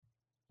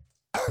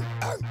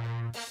Yeah,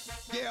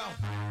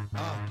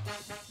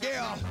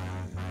 yeah,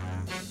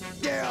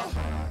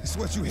 yeah. It's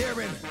what you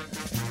hearing.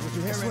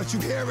 It's what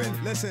you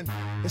hearing. Listen.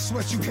 It's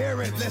what you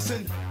hearing.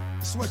 Listen.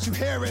 It's what you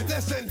hearing.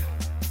 Listen.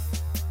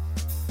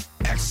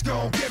 X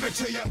gon' give it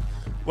to you.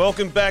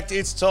 Welcome back to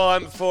It's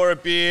Time for a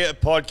Beer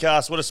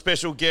podcast. What a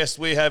special guest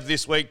we have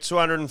this week.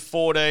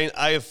 214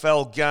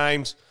 AFL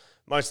games,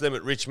 most of them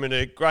at Richmond.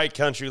 A great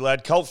country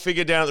lad. Cult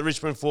figure down at the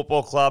Richmond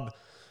Football Club,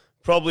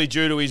 probably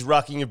due to his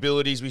rucking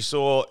abilities we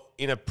saw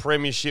in a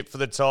premiership for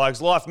the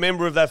Tigers. Life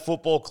member of that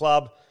football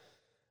club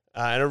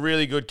and a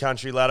really good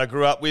country lad. I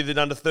grew up with it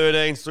under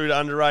 13s through to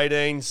under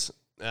 18s.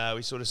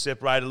 We sort of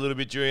separated a little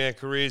bit during our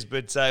careers,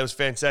 but it was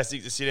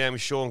fantastic to sit down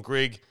with Shaun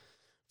Grigg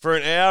for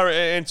an hour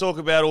and talk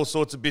about all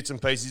sorts of bits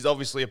and pieces. He's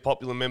obviously a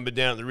popular member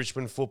down at the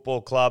Richmond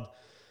Football Club.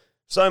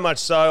 So much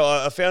so,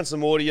 I found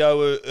some audio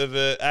of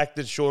an act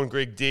that Shaun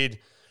Grigg did,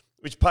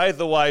 which paved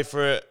the way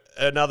for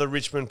another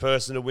Richmond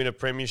person to win a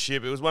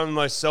premiership. It was one of the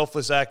most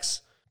selfless acts.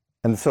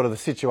 And sort of the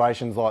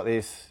situations like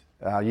this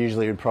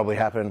usually would probably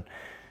happen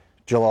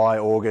July,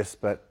 August,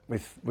 but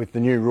with the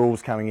new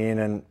rules coming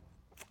in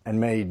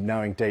and me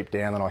knowing deep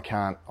down that I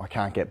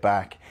can't get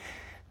back,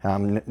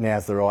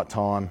 now's the right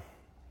time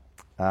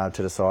to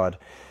decide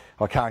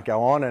I can't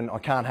go on, and I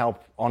can't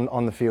help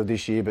on the field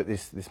this year, but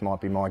this might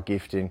be my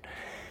gift in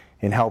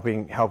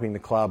helping the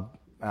club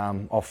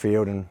off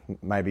field and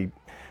maybe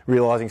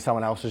realising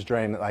someone else's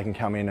dream that they can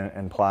come in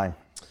and play.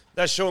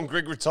 That's Shaun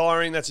Grigg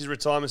retiring. That's his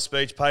retirement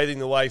speech, paving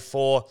the way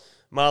for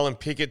Marlon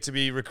Pickett to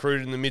be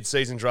recruited in the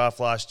mid-season draft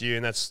last year,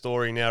 and that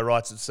story now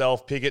writes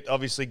itself. Pickett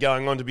obviously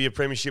going on to be a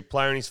premiership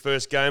player in his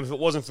first game. If it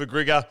wasn't for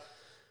Grigger,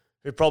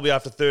 who probably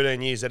after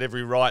 13 years had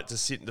every right to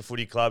sit in the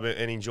footy club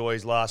and enjoy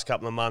his last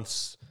couple of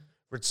months,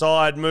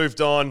 retired, moved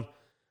on,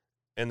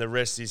 and the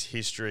rest is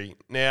history.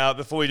 Now,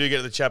 before we do get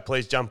to the chat,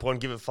 please jump on,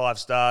 give it 5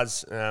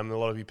 stars. A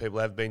lot of you people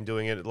have been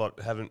doing it, a lot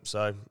haven't.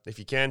 So if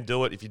you can,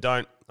 do it. If you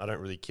don't, I don't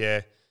really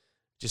care.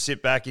 Just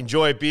sit back,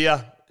 enjoy a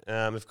beer.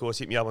 Of course,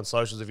 hit me up on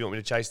socials if you want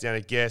me to chase down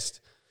a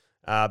guest.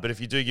 But if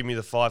you do give me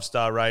the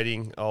 5-star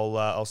rating,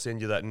 I'll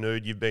send you that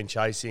nude you've been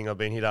chasing. I've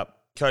been hit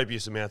up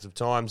copious amounts of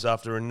times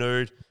after a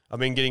nude. I've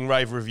been getting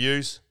rave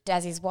reviews.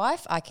 Dazzy's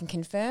wife, I can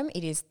confirm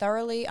it is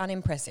thoroughly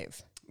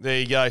unimpressive. There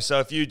you go. So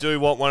if you do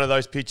want one of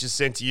those pictures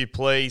sent to you,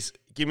 please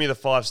give me the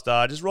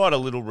 5-star. Just write a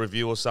little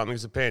review or something.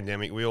 It's a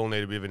pandemic. We all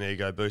need a bit of an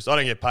ego boost. I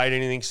don't get paid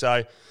anything,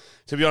 so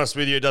to be honest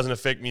with you, it doesn't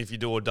affect me if you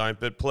do or don't.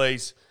 But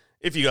please,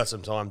 if you got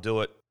some time,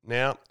 do it.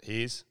 Now,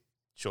 here's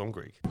Shaun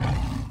Grigg. Lloyd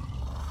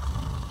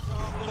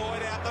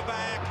out the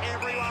back.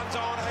 Everyone's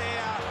on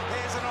here.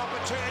 There's an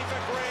opportunity for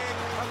Grigg.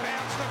 A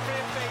bounce to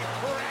 50.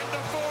 Ran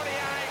to 48.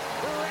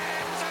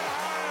 Rams at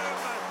home.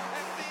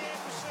 And the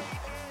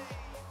MCD.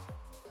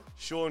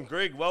 Shaun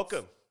Grigg,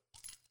 welcome.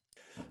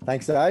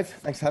 Thanks, Dave.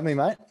 Thanks for having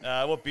me, mate.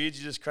 What beer did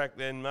you just crack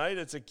then, mate?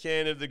 It's a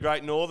can of the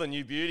Great Northern,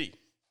 New Beauty.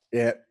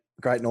 Yeah,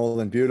 Great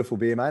Northern, beautiful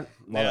beer, mate.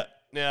 Love it.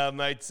 Now,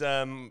 mate,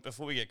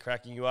 before we get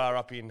cracking, you are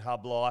up in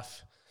Hub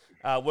Life,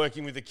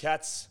 working with the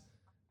Cats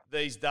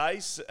these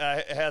days.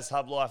 How's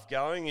Hub Life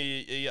going? Are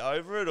you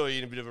over it, or are you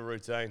in a bit of a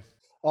routine?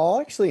 I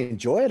actually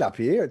enjoy it up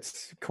here.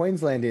 It's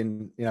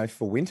Queensland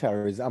for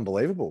winter is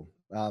unbelievable.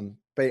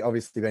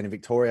 Obviously been in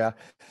Victoria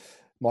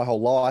my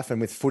whole life, and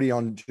with footy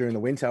on during the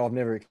winter, I've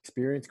never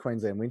experienced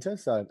Queensland winter.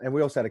 So, and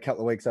we also had a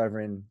couple of weeks over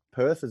in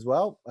Perth as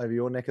well, over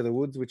your neck of the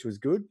woods, which was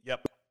good.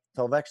 Yep.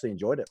 So I've actually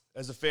enjoyed it.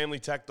 Has the family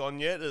tacked on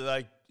yet? Are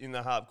they in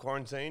the hub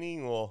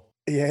quarantining or?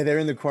 Yeah, they're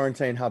in the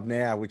quarantine hub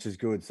now, which is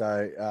good.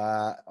 So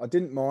I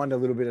didn't mind a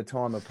little bit of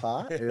time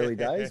apart early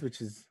days, which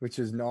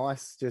is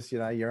nice. Just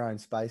your own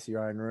space,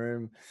 your own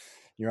room,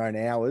 your own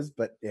hours.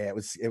 But yeah, it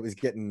was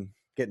getting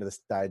to the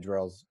stage where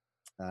it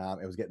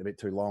was getting a bit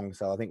too long.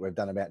 So I think we've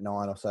done about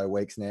 9 or so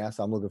weeks now.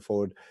 So I'm looking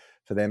forward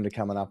for them to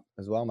coming up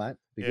as well, mate.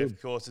 Be good. Of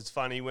course. It's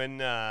funny when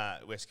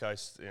West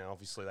Coast,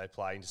 obviously they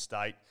play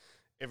interstate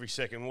every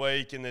second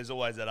week, and there's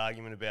always that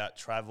argument about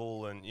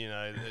travel, and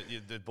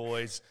the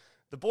boys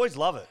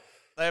love it.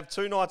 They have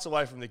 2 nights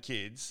away from the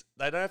kids.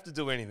 They don't have to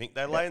do anything.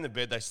 They lay in the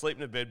bed. They sleep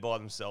in the bed by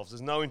themselves.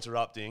 There's no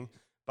interrupting.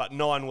 But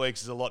 9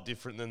 weeks is a lot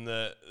different than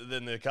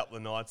the couple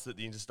of nights that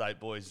the interstate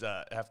boys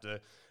have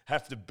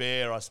to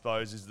bear, I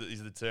suppose, is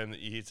the term that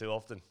you hear too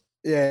often.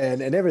 Yeah,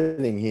 and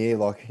everything here,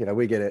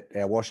 we get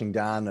our washing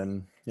done,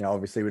 and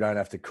obviously we don't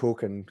have to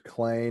cook and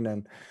clean,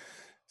 and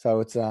so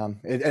it's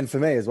and for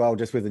me as well,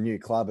 just with the new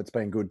club, it's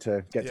been good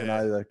to get to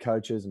know the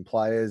coaches and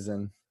players,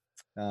 and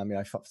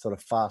sort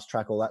of fast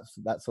track all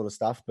that sort of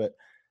stuff. But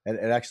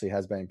it actually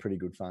has been pretty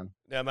good fun.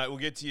 Now, mate, we'll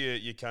get to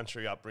your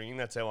country upbringing.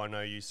 That's how I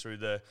know you, through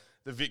the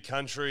Vic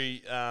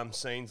country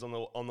scenes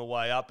on the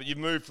way up. But you've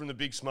moved from the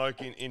Big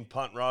Smoke in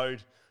Punt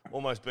Road,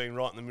 almost being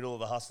right in the middle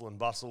of the hustle and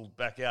bustle,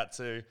 back out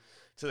to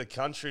the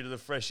country, to the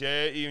fresh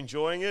air. Are you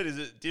enjoying it? Is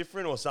it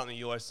different, or something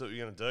you always thought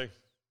you were going to do?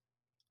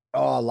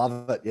 Oh, I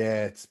love it.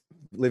 Yeah, it's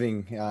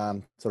living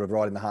sort of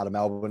right in the heart of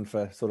Melbourne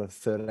for sort of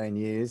 13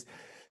 years.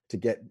 To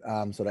get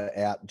sort of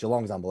out,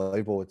 Geelong's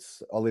unbelievable.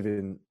 I live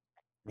in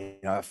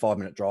a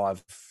 5-minute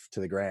drive to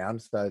the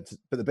ground. But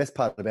the best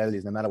part about it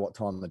is no matter what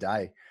time of the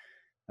day,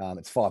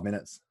 it's 5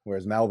 minutes.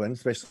 Whereas Melbourne,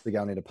 especially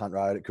going into Punt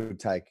Road, it could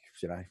take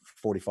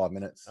 45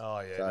 minutes. Oh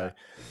yeah. So No.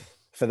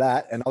 for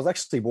that, and I was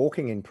actually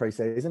walking in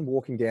pre-season,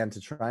 walking down to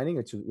training,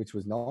 which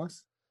was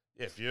nice.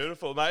 Yeah,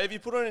 beautiful, mate. Have you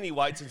put on any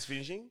weight since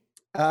finishing?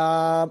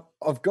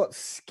 I've got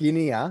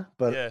skinnier,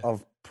 but Yeah.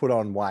 I've put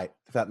on weight,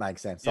 if that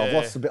makes sense. So Yeah.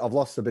 I've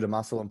lost a bit of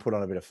muscle and put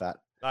on a bit of fat.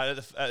 Mate,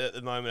 at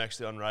the moment,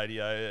 actually on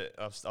radio,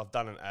 I've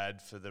done an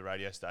ad for the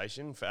radio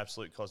station for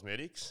Absolute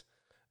Cosmetics,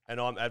 and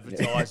I'm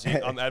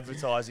advertising. I'm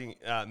advertising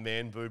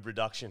man boob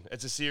reduction.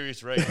 It's a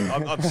serious read.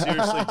 I'm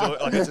seriously doing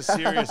it's a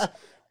serious.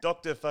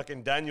 Dr.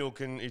 fucking Daniel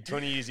can,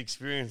 20 years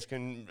experience,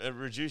 can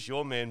reduce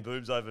your man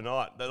boobs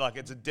overnight.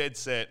 It's a dead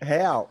set.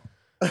 How?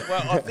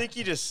 Well, I think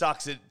he just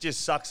sucks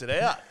it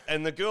out.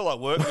 And the girl I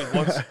work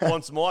with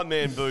wants my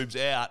man boobs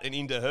out and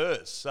into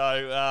hers.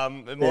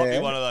 So it might be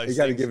one of those things.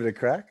 You got to give it a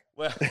crack?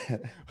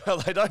 Well,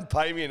 they don't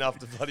pay me enough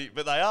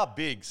but they are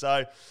big.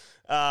 So,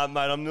 mate,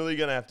 I'm nearly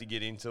going to have to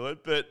get into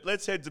it. But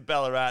let's head to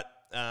Ballarat.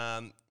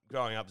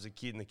 Growing up as a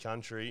kid in the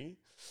country,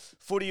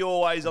 footy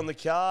always on the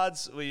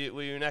cards. Were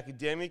you an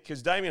academic?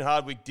 Because Damien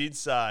Hardwick did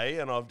say,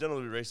 and I've done a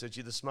little bit of research,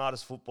 you're the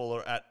smartest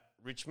footballer at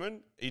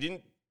Richmond. He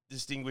didn't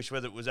distinguish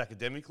whether it was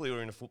academically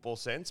or in a football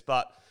sense,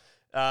 but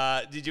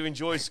did you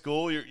enjoy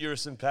school? You're a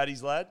St.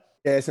 Paddy's lad?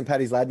 Yeah, St.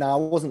 Paddy's lad. No, I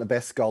wasn't the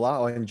best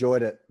scholar. I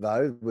enjoyed it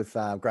though, with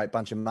a great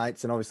bunch of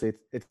mates, and obviously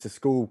it's a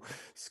school.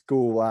 It's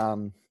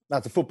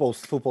a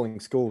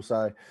footballing school,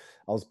 so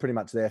I was pretty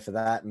much there for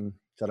that. And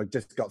so I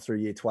just got through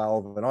year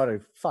 12, and I had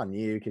a fun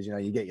year because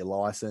you get your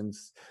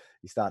license,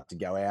 you start to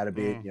go out a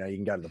bit. You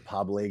can go to the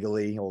pub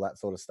legally, all that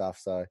sort of stuff.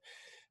 So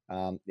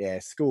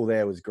school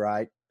there was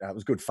great. It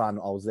was good fun.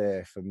 I was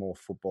there for more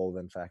football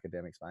than for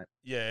academics, mate.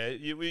 Yeah,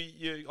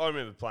 I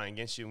remember playing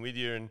against you and with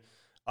you, and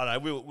I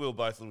don't know, we were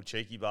both little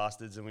cheeky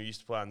bastards, and we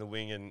used to play on the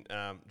wing and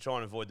try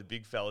and avoid the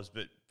big fellas,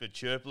 but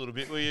chirp a little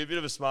bit. Were you a bit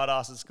of a smart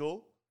ass at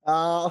school?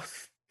 I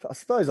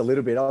suppose a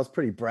little bit. I was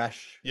pretty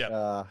brash.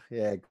 Yeah.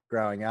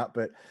 Growing up,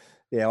 but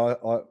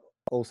I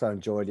also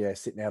enjoyed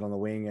sitting out on the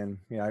wing and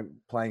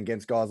playing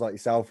against guys like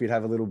yourself. You'd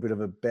have a little bit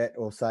of a bet,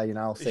 or say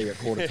I'll see you at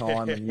quarter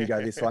time and you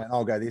go this way and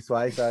I'll go this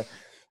way. So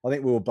I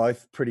think we were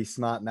both pretty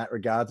smart in that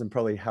regards and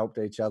probably helped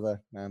each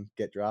other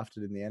get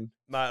drafted in the end.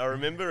 Mate, I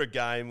remember a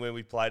game when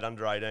we played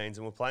under 18s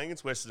and we're playing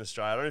against Western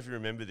Australia. I don't know if you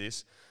remember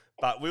this,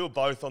 but we were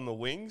both on the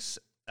wings.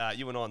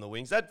 You and I on the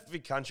wings. That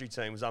Vic Country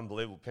team was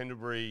unbelievable.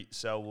 Pendlebury,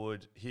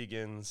 Selwood,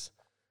 Higgins,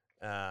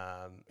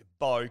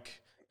 Boak,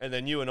 and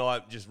then you and I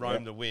just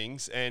roamed the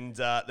wings. And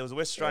there was a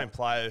West Australian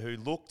player who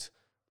looked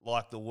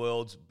like the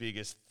world's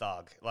biggest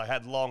thug.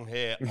 Had long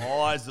hair,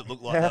 eyes that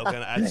looked like they were going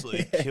to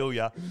absolutely kill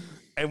you.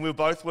 And we were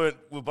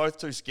both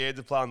too scared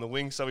to play on the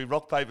wing, so we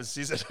rock, paper,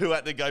 scissors who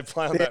had to go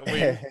play on that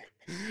wing.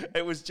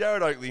 It was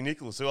Jared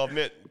Oakley-Nichols, who I've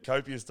met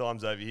copious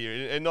times over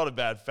here, and not a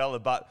bad fella,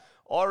 but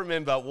I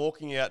remember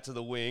walking out to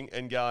the wing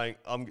and going,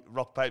 I'm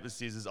rock, paper,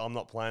 scissors, I'm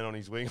not playing on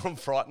his wing. I'm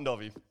frightened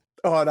of him.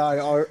 Oh,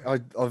 no,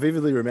 I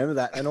vividly remember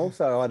that. And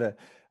also I had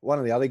one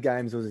of the other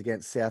games was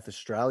against South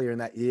Australia in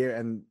that year,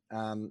 and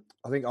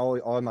I think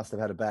I must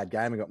have had a bad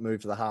game and got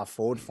moved to the half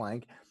forward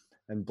flank,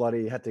 and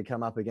bloody had to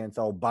come up against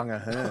old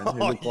Bunga Hearn, who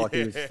looked like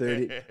he was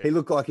 30. He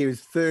looked like he was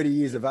 30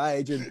 years of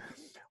age, and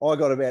I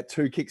got about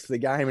 2 kicks for the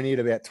game, and he had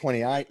about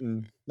 28,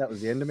 and that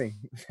was the end of me.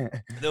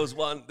 There was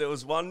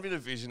one bit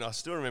of vision. I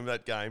still remember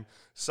that game.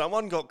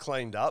 Someone got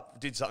cleaned up,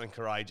 did something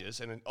courageous,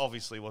 and it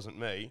obviously wasn't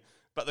me.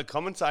 But the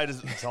commentators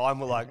at the time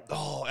were like,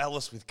 "Oh,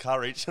 Alice with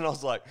courage," and I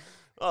was like,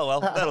 "Oh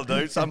well, that'll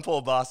do." Some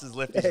poor bastard's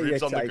left his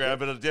ribs on the ground,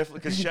 but it definitely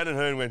because Shannon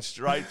Hearn went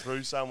straight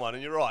through someone.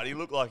 And you're right, he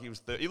looked like he was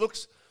 30. He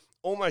looks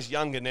almost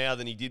younger now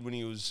than he did when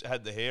he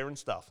had the hair and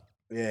stuff.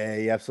 Yeah,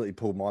 he absolutely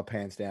pulled my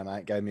pants down,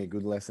 mate. Gave me a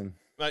good lesson.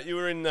 Mate, you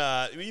were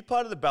were you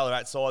part of the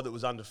Ballarat side that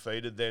was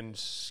undefeated, then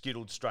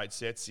skittled straight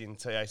sets in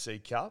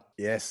TAC Cup?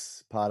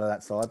 Yes, part of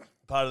that side.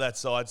 Part of that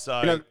side.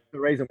 So the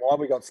reason why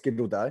we got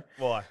skittled though?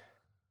 Why?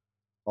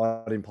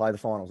 I didn't play the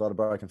finals. I had a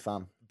broken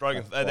thumb.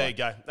 There you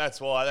go. That's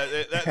why.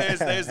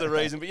 There's the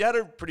reason. But you had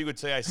a pretty good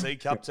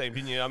TAC Cup team,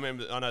 didn't you?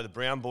 I know the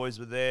Brown boys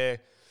were there.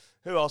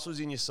 Who else was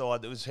in your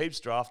side that was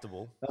heaps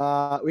draftable?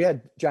 We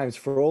had James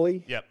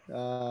Frawley. Yep.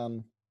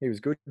 He was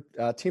good.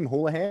 Tim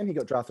Houlihan, he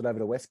got drafted over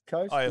to West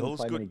Coast. Oh,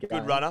 yeah,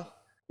 good runner.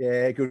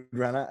 Yeah, good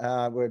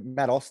runner.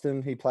 Matt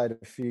Austin, he played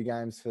a few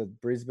games for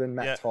Brisbane.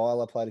 Matt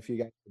Tyler played a few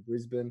games for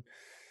Brisbane.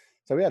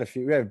 So we had a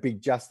few. We had a big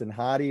Justin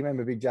Hardy.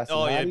 Remember big Justin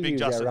Hardy? Oh, yeah, big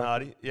Justin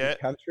Hardy. Yeah.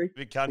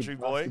 Big country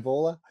boy.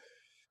 Baller.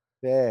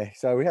 Yeah,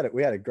 so we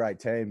had a great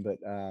team, but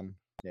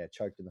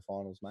choked in the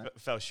finals, mate.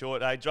 Fell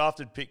short. Hey,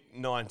 drafted pick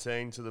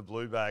 19 to the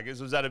Blue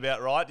Baggers. Was that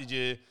about right? Did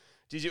you?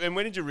 And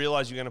when did you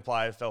realise you were going to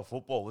play AFL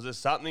football? Was it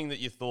something that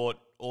you thought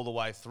all the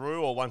way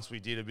through, or once we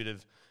did a bit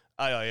of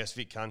AIS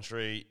Vic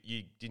Country,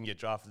 you didn't get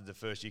drafted the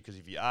first year because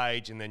of your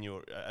age, and then you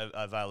were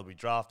availably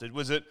drafted?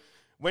 Was it?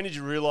 When did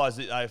you realise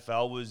that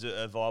AFL was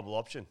a viable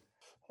option?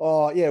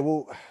 Oh yeah,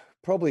 well,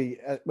 probably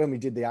when we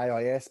did the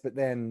AIS, but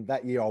then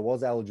that year I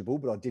was eligible,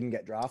 but I didn't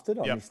get drafted.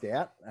 I missed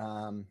out.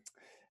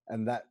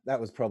 and that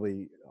was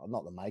probably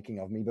not the making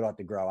of me, but I had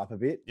to grow up a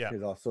bit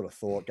because I sort of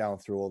thought going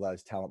through all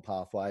those talent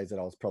pathways that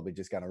I was probably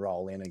just going to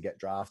roll in and get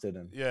drafted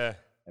and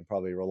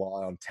probably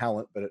rely on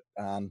talent, but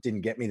it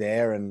didn't get me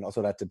there, and I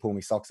sort of had to pull my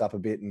socks up a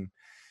bit and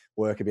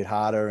work a bit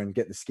harder and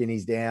get the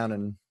skinnies down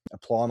and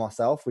apply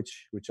myself,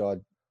 which I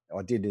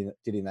did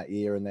in that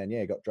year, and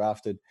then got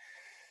drafted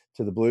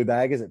to the Blue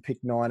Baggers at pick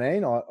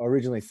 19. I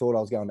originally thought I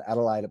was going to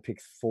Adelaide at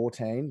pick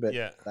 14, but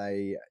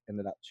they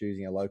ended up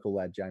choosing a local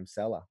lad, James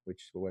Seller,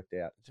 which worked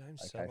out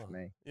for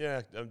me.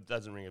 Yeah, it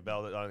doesn't ring a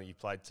bell. I don't think you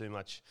played too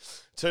much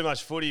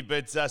footy,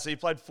 but so you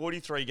played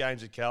 43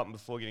 games at Carlton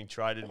before getting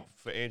traded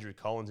for Andrew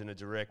Collins in a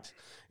direct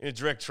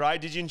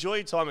trade. Did you enjoy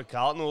your time at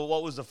Carlton, or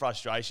what was the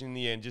frustration in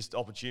the end? Just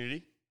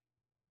opportunity?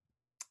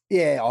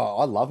 Yeah,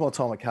 I love my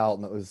time at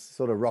Carlton. It was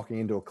sort of rocking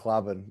into a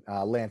club, and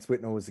Lance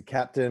Whitnell was the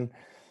captain.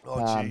 Oh,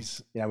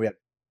 jeez.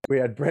 We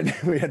had Brendan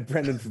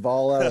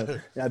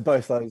Favola. And,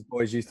 both those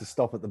boys used to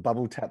stop at the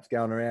bubble taps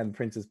going around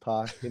Princes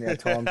Park in our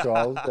time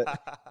trials. But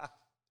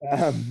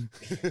I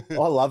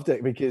loved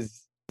it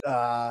because it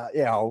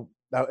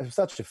was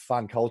such a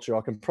fun culture.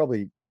 I can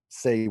probably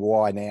see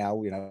why now.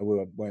 We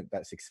weren't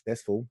that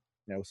successful.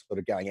 We're sort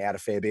of going out a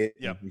fair bit,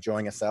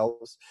 enjoying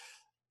ourselves,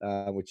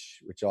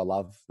 which I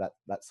love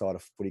that side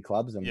of footy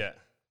clubs. And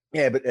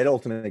but it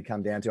ultimately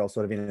come down to I was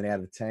sort of in and out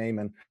of the team,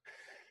 and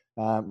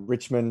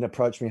Richmond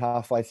approached me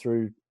halfway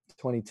through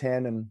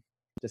 2010 and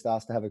just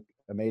asked to have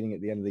a meeting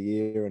at the end of the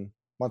year. And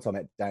once I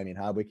met Damien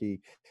Hardwick,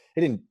 he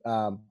didn't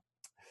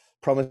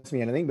promise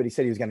me anything, but he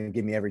said he was going to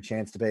give me every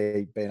chance to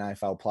be an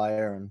AFL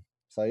player. And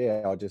so,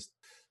 I just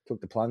took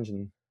the plunge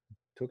and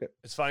took it.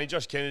 It's funny,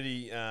 Josh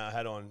Kennedy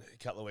had on a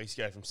couple of weeks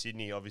ago from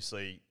Sydney,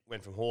 obviously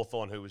went from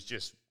Hawthorn, who was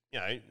just,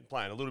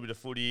 playing a little bit of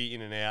footy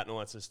in and out and all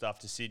that sort of stuff,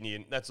 to Sydney.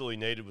 And that's all he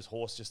needed was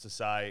Horse just to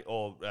say,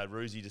 or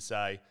Roosie to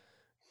say,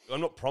 I'm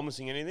not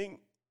promising anything,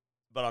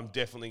 but I'm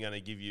definitely going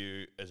to give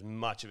you as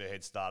much of a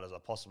head start as I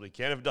possibly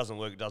can. If it doesn't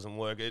work, it doesn't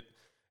work.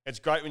 It's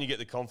great when you get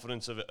the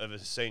confidence of a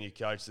senior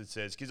coach that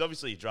says, because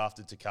obviously you're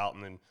drafted to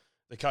Carlton and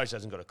the coach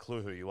hasn't got a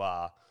clue who you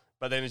are.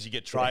 But then as you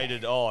get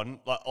traded on,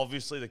 like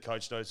obviously the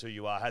coach knows who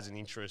you are, has an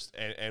interest,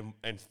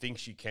 and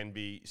thinks you can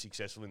be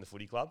successful in the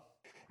footy club.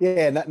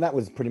 Yeah, and that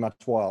was pretty much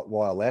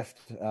why I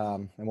left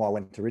and why I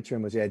went to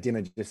Richmond was,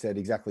 Dimmer just said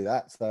exactly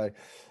that. So,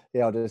 I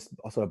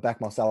sort of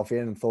backed myself in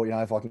and thought,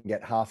 if I can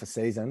get half a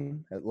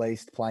season at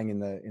least playing in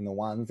the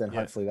ones, then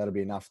hopefully that'll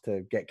be enough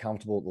to get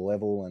comfortable at the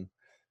level and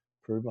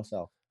prove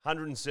myself.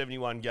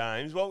 171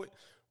 games. What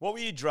were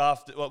you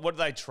drafted? What did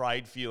they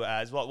trade for you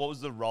as? What was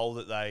the role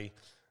that they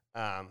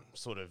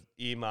sort of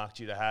earmarked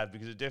you to have?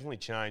 Because it definitely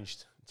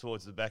changed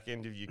towards the back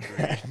end of your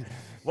career.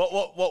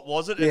 What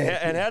was it?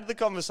 And how did the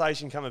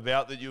conversation come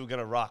about that you were going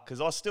to ruck?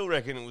 Because I still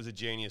reckon it was a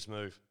genius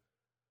move.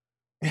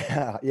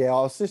 I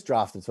was just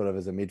drafted sort of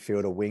as a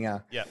midfielder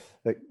winger. Yeah.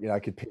 That,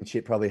 could pinch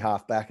hit, probably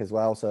half back as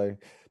well. So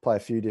play a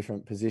few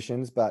different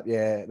positions. But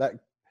the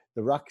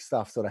ruck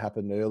stuff sort of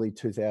happened early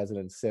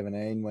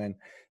 2017 when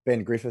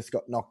Ben Griffiths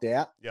got knocked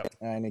out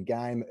in a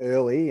game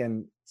early,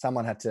 and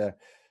someone had to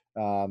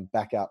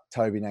back up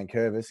Toby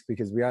Nankervis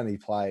because we only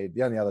played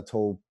the only other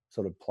tall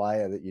sort of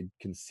player that you'd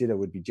consider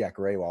would be Jack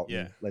Rewalt.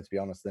 Yeah. Let's be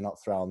honest, they're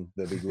not throwing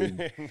the big wing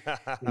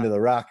into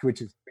the ruck,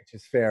 which is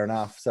fair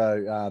enough.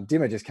 So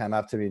Dimmer just came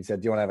up to me and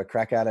said, "Do you want to have a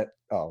crack at it?"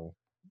 Oh,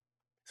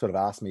 sort of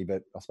asked me,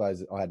 but I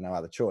suppose I had no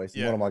other choice.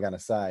 Yeah. What am I going to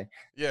say?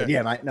 Yeah,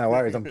 but mate, no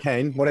worries. I'm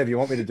keen. Whatever you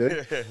want me to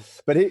do. Yeah.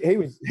 But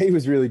he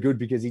was really good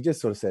because he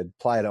just sort of said,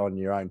 play it on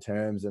your own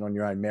terms and on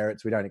your own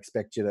merits. We don't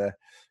expect you to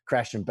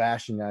crash and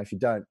bash. If you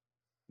don't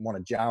want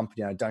to jump,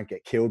 don't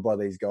get killed by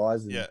these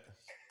guys. And,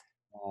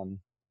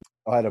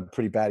 I had a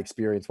pretty bad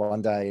experience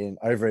one day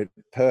over at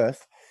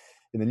Perth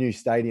in the new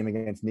stadium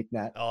against Nick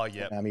Nat. Oh,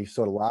 yeah. He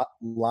sort of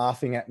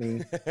laughing at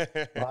me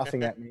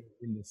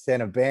in the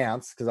centre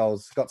bounce because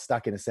I got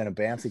stuck in a centre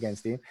bounce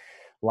against him,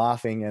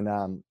 laughing.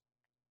 And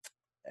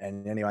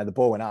anyway, the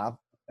ball went up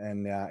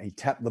and he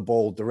tapped the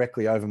ball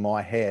directly over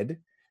my head,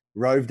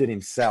 roved it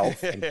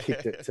himself and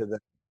kicked it to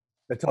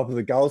the top of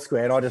the goal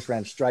square. And I just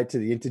ran straight to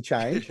the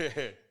interchange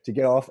to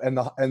get off.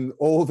 And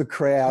all the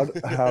crowd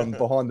behind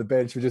the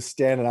bench were just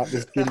standing up,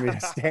 just giving me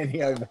a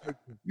standing ovation.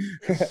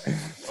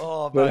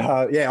 But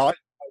I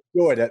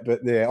enjoyed it, but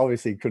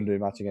obviously couldn't do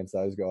much against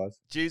those guys.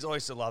 Geez, I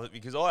used to love it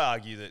because I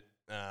argue that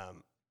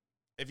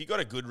if you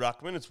got a good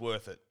ruckman, it's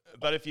worth it.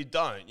 But if you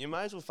don't, you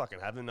may as well fucking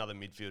have another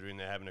midfielder in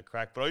there having a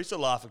crack. But I used to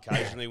laugh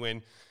occasionally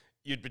when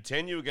you'd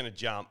pretend you were going to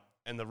jump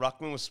and the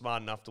ruckman was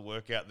smart enough to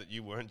work out that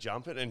you weren't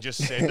jumping and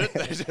just send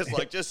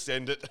it. Just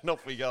send it and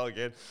off we go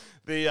again.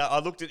 I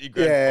looked at your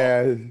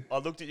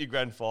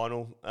grand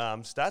final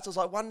stats. I was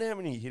like, wonder how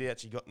many hit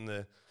outs you got in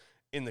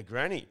the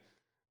granny.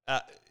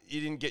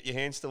 You didn't get your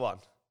hands to one.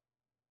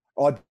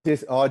 I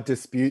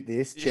dispute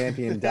this.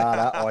 Champion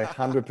data. I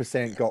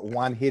 100% got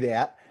one hit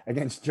out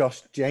against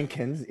Josh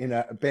Jenkins in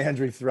a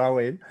boundary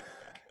throw-in.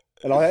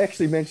 And I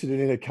actually mentioned it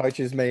in a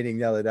coaches meeting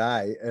the other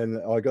day,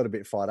 and I got a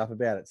bit fired up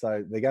about it.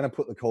 So they're going to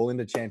put the call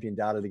into Champion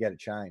Data to get it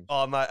changed.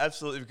 Oh, mate,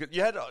 absolutely. Because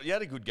you had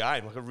a good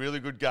game, like a really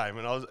good game.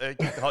 And I was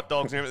kicked the hot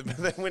dogs and everything.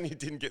 But then when you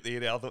didn't get the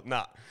hit out, I thought,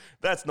 nah,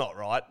 that's not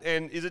right.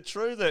 And is it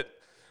true that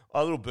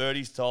our little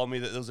birdies told me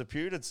that there was a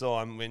period of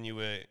time when you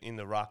were in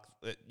the ruck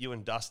that you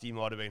and Dusty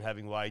might have been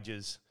having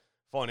wages,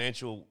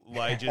 financial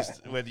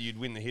wages, whether you'd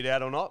win the hit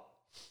out or not?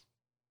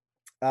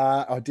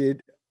 I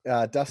did.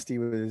 Dusty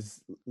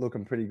was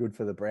looking pretty good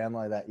for the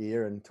Brownlow that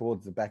year, and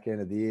towards the back end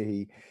of the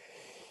year,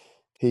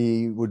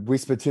 he would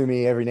whisper to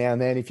me every now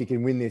and then, "If you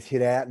can win this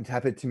hit out and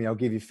tap it to me, I'll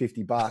give you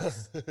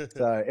 $50."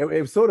 So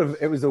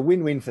it was a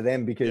win-win for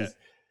them because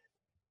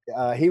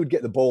he would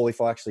get the ball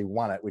if I actually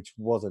won it, which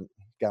wasn't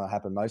going to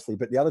happen mostly.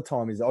 But the other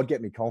time is I'd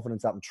get my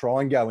confidence up and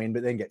try and go in,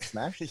 but then get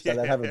smashed. So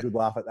they'd have a good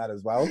laugh at that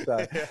as well.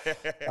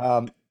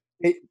 So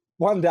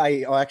one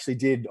day I actually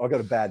did. I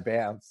got a bad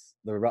bounce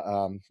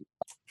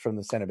from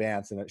the centre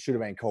bounce, and it should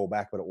have been called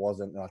back, but it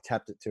wasn't. And I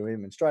tapped it to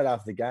him, and straight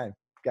after the game,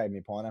 gave me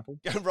a pineapple.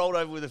 Rolled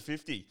over with a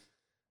 50.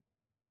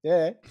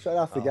 Yeah, straight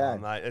after the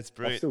game. Mate, it's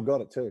brilliant. I've still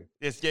got it too.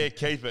 Yes,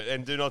 keep it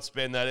and do not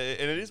spend that.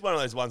 And it is one of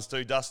those ones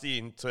too. Dusty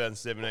in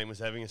 2017 was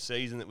having a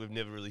season that we've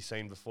never really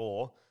seen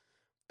before.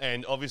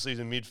 And obviously as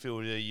a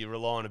midfielder, you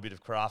rely on a bit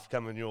of craft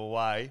coming your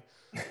way.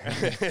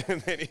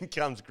 And then in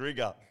comes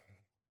Grigor.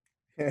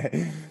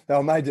 They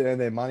were made to earn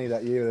their money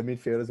that year, the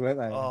midfielders, weren't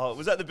they? Oh,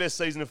 was that the best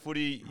season of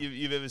footy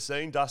you've ever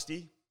seen,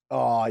 Dusty?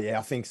 Oh, yeah,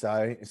 I think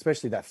so.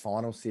 Especially that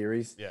final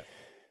series. Yeah.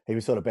 He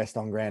was sort of best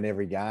on ground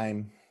every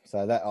game.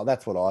 So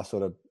that's what I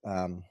sort of,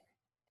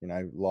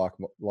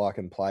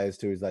 liken players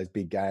to, is those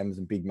big games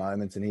and big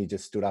moments, and he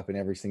just stood up in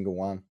every single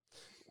one.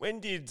 When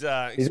did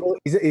he's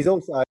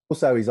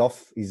also he's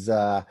off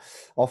not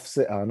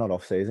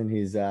off season.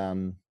 He's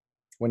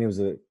when he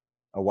was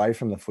away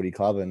from the footy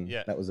club, and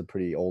that was a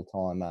pretty all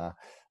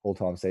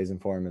time season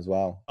for him as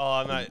well.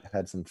 Oh, mate,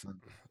 had some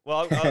fun.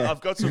 Well,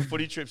 I've got some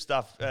footy trip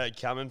stuff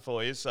coming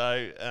for you,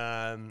 so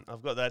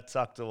I've got that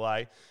tucked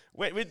away.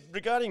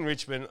 Regarding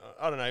Richmond,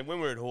 I don't know, when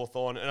we were at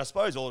Hawthorn, and I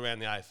suppose all around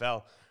the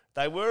AFL,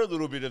 they were a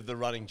little bit of the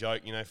running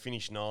joke,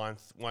 finish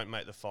ninth, won't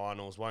make the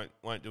finals,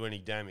 won't do any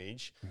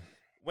damage.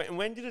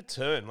 When did it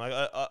turn? Like,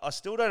 I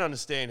still don't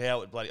understand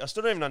how I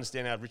still don't even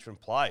understand how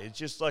Richmond play. It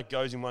just like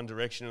goes in one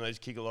direction and they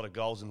just kick a lot of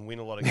goals and win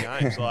a lot of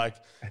games.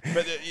 But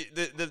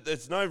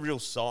there's no real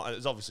sign.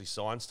 There's obviously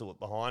science to it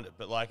behind it,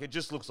 but like it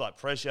just looks like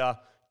pressure,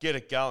 get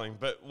it going.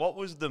 But what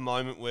was the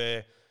moment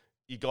where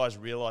you guys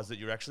realised that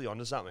you're actually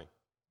onto something?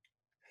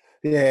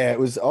 Yeah, it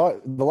was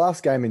the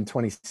last game in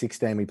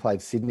 2016. We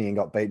played Sydney and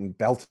got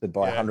belted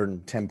by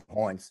 110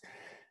 points.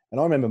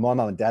 And I remember my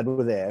mum and dad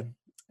were there.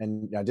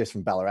 And just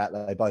from Ballarat,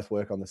 they both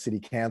work on the city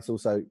council,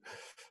 so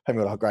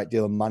haven't got a great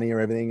deal of money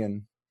or everything.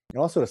 And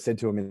I sort of said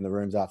to them in the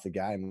rooms after the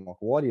game, like,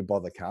 "Why do you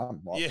bother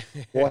come? Like,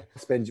 why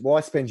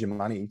spend your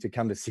money to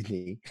come to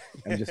Sydney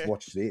and just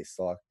watch this?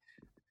 Like,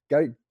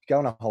 go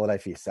on a holiday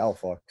for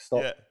yourself. Like,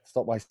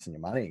 stop wasting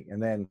your money."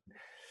 And then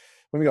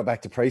when we got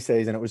back to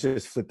preseason, it was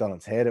just flipped on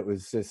its head. It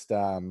was just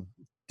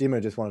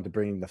Dimmer just wanted to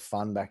bring the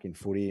fun back in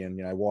footy, and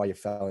why you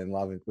fell in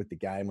love with the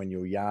game when you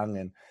were young,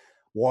 and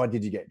why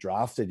did you get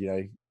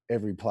drafted?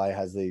 Every player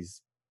has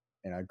these,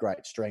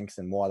 great strengths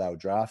and why they were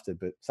drafted.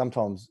 But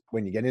sometimes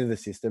when you get into the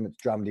system,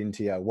 it's drummed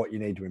into you what you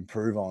need to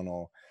improve on,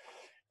 or,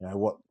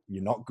 what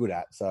you're not good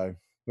at. So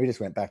we just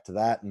went back to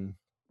that and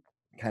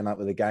came up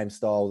with a game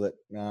style that,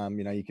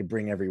 you could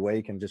bring every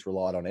week and just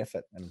relied on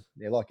effort. And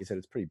like you said,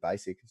 it's pretty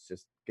basic. It's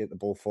just get the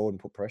ball forward and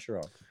put pressure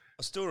on.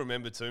 I still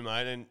remember too,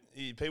 mate. And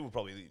people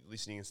probably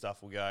listening and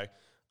stuff will go,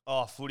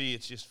 "Oh, footy,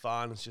 it's just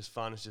fun. It's just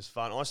fun. It's just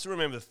fun." I still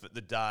remember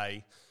the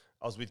day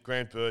I was with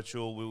Grant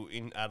Birchall. We were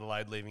in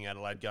Adelaide, leaving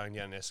Adelaide, going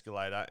down an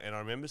escalator. And I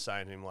remember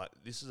saying to him, like,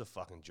 this is a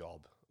fucking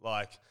job.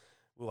 Like,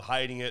 we were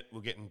hating it. We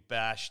were getting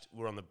bashed.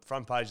 We're on the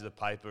front page of the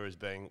paper as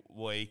being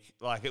weak.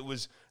 Like, it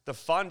was, the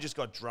fun just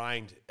got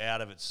drained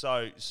out of it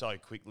so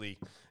quickly.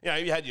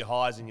 You had your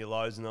highs and your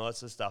lows and all that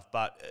sort of stuff.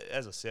 But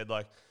as I said,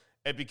 like,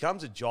 it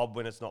becomes a job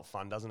when it's not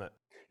fun, doesn't it?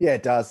 Yeah,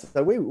 it does.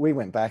 So we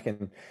went back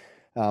and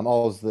I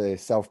was the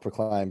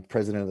self-proclaimed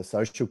president of the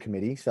social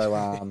committee. So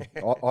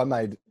I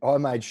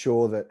made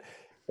sure that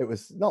it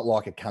was not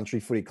like a country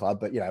footy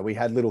club, but, we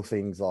had little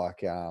things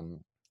like,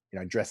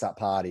 dress up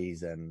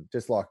parties, and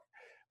just like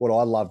what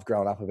I loved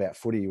growing up about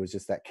footy was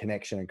just that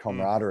connection and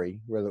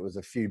camaraderie, whether it was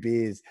a few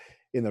beers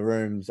in the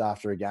rooms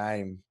after a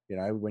game,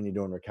 when you're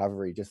doing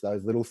recovery, just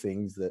those little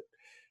things that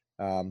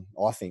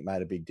I think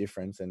made a big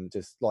difference. And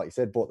just like you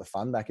said, brought the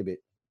fun back a bit.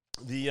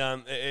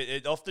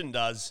 It often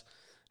does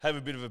have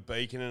a bit of a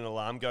beacon and an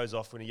alarm goes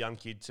off when a young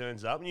kid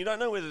turns up, and you don't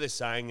know whether they're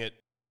saying it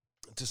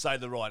to say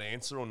the right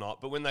answer or not.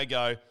 But when they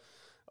go,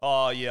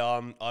 "Oh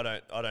yeah, I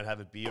don't have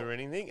a beer or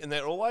anything," and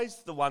they're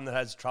always the one that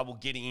has trouble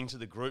getting into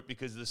the group,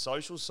 because the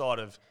social side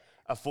of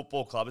a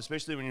football club,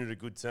 especially when you're at a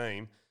good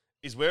team,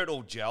 is where it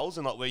all gels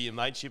and like where your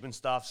mateship and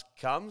stuff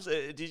comes.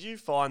 Did you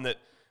find that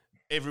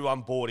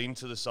everyone bought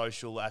into the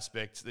social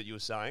aspect that you were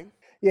saying?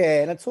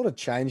 Yeah, and it sort of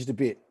changed a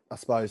bit, I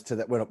suppose, to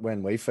that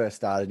when we first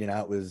started.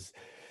 It was,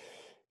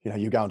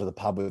 you go into the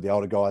pub with the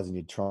older guys and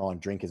you try and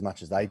drink as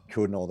much as they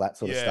could and all that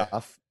sort of Yeah.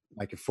 stuff,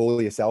 make a fool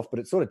of yourself. But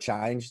it sort of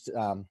changed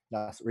us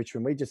at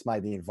Richmond. We just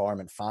made the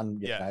environment fun.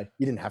 You know,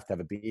 you didn't have to have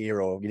a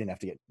beer or you didn't have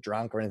to get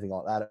drunk or anything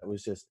like that. It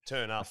was just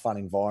Turn a up. fun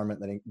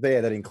environment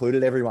that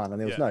included everyone. And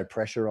there was no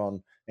pressure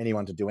on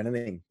anyone to do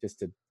anything, just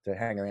to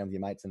hang around with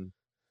your mates and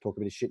talk a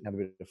bit of shit and have a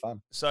bit of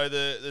fun. So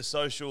the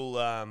social,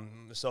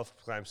 the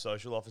self-proclaimed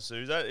social officer,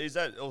 is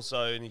that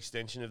also an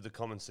extension of the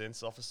common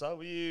sense officer?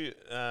 Were you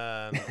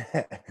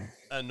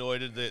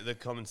annoyed at the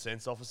common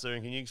sense officer,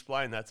 and can you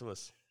explain that to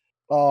us?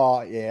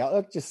 Oh yeah,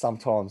 I just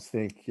sometimes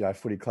think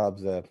footy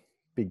clubs are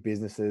big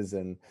businesses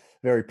and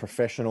very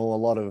professional. A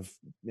lot of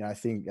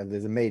think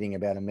there's a meeting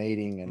about a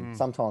meeting, and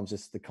sometimes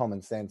just the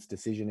common sense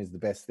decision is the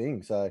best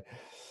thing. So.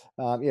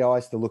 I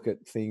used to look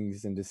at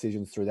things and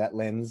decisions through that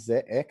lens,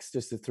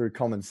 just through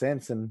common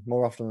sense, and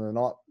more often than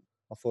not,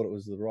 I thought it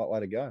was the right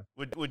way to go.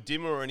 Would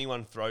Dimmer or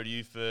anyone throw to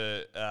you for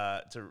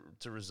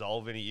to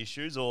resolve any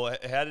issues, or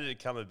how did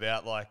it come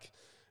about? Like,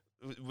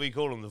 we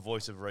called him the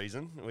voice of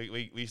reason.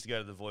 We used to go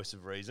to the voice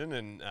of reason,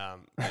 and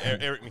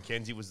Eric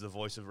McKenzie was the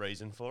voice of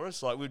reason for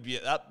us. Like, we'd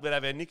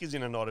have our knickers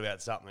in a knot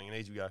about something, and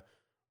he'd go,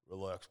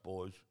 "Relax,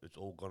 boys, it's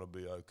all gonna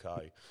be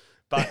okay."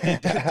 But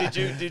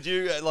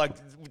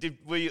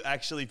were you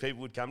actually,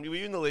 people would come to you? Were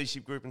you in the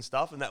leadership group and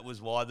stuff, and that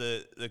was why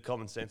the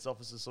common sense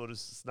officer sort of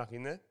snuck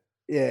in there?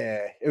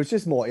 Yeah, it was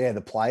just more,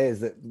 the players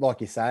that, like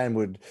you're saying,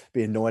 would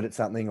be annoyed at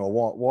something, or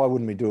why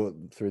wouldn't we do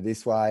it through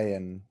this way?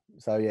 And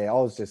so, I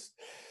was just,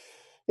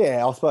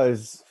 I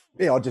suppose,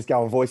 I'd just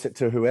go and voice it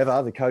to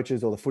whoever, the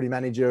coaches or the footy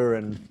manager.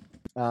 And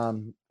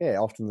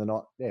often than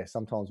not,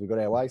 sometimes we got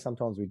our way,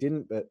 sometimes we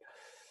didn't. But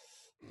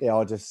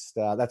I just,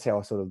 that's how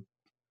I sort of,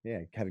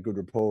 had a good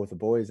rapport with the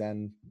boys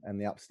and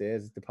the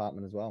upstairs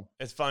department as well.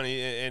 It's funny,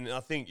 and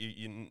I think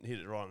you hit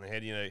it right on the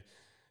head.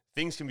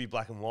 Things can be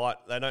black and white.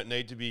 They don't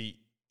need to be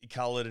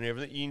coloured and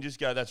everything. You can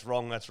just go, that's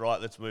wrong, that's right,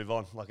 let's move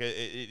on. Like,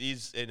 it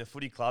is, in the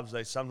footy clubs,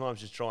 they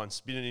sometimes just try and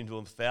spin it into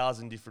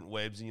 1,000 different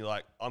webs, and you're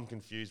like, I'm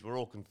confused, we're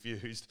all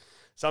confused.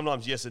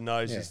 Sometimes yes and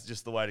no is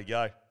just the way to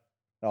go.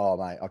 Oh,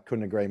 mate, I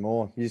couldn't agree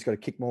more. You just got to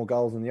kick more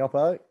goals than the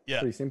oppo. Yeah.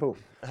 Pretty simple.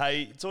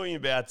 Hey, talking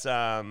about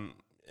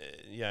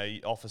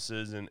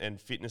officers and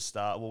fitness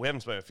staff. Well, we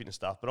haven't spoken about fitness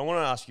staff, but I want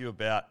to ask you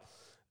about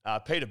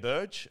Peter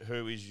Burge,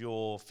 who is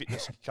your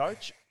fitness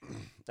coach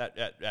at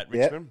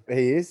Richmond. Yep,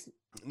 he is.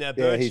 Now,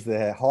 Burge, he's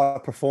the high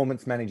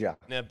performance manager.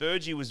 Now,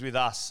 Burgey was with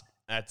us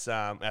at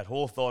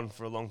Hawthorn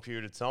for a long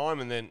period of time,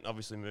 and then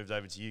obviously moved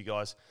over to you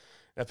guys.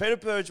 Now, Peter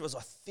Burge was,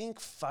 I think,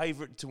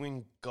 favourite to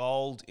win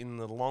gold in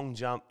the long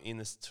jump in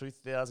the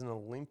 2000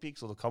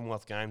 Olympics or the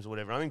Commonwealth Games or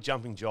whatever. I think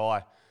Jumping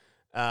Jai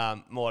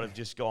might have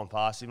just gone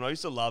past him. I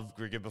used to love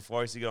Grigor before.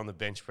 I used to get on the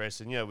bench press,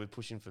 and we're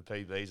pushing for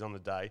PBs on the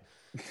day.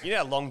 You know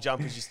how long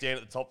jumpers, you stand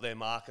at the top of their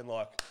mark and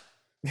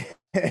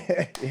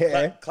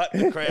clap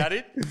the crowd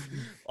in.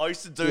 I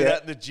used to do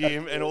that in the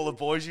gym, and all the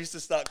boys used to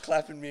start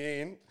clapping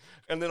me in,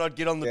 and then I'd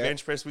get on the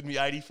bench press with me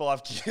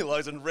 85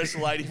 kilos and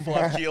wrestle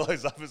 85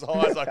 kilos up as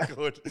high as I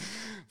could.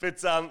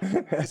 But so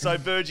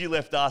Burgey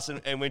left us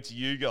and went to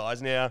you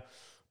guys. Now,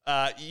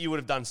 you would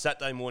have done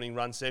Saturday morning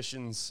run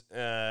sessions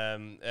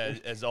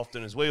as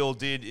often as we all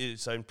did.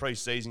 So in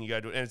pre-season, you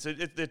go to it,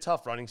 and they're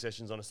tough running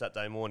sessions on a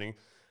Saturday morning.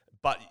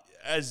 But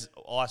as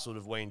I sort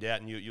of weaned out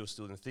and you were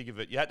still in the thick of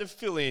it, you had to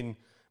fill in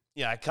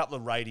a couple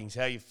of ratings,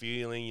 how you're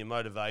feeling, your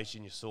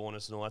motivation, your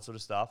soreness and all that sort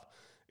of stuff.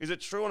 Is it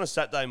true on a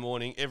Saturday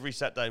morning, every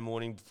Saturday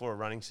morning before a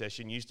running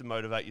session, you used to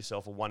motivate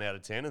yourself a 1 out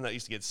of 10 and that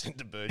used to get sent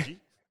to Burgey?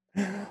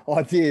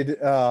 I did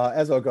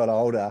as I got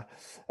older,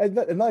 and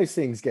those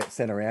things get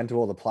sent around to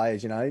all the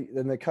players, then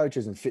the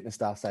coaches and fitness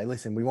staff say,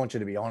 listen, we want you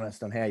to be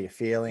honest on how you're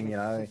feeling,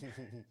 So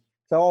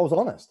I was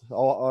honest.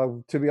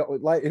 To be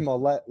late in my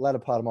latter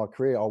part of my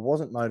career, I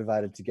wasn't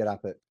motivated to get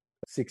up at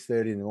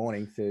 6:30 in the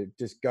morning to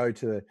just go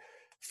to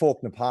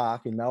Faulkner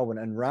Park in Melbourne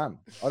and run.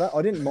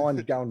 I didn't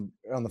mind going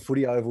on the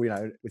footy oval,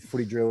 with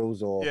footy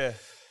drills or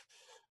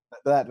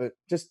that, but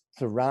just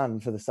to run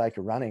for the sake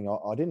of running,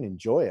 I didn't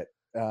enjoy it.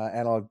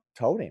 And I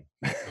told him.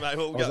 Mate, I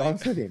was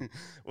honest with him.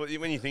 Well,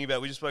 when you think about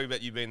it, we just spoke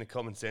about you being the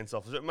common sense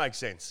officer. It makes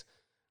sense.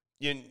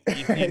 You're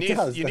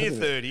near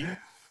 30.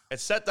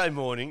 It's Saturday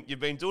morning. You've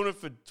been doing it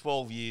for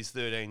 12 years,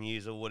 13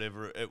 years or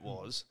whatever it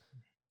was.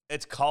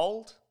 It's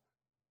cold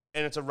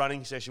and it's a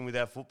running session with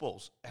our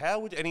footballs. How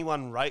would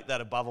anyone rate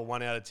that above a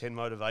 1 out of 10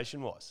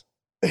 motivation-wise?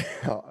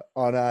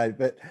 I know,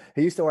 but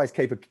he used to always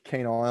keep a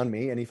keen eye on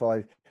me, and if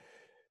I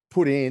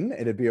put in,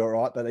 it'd be all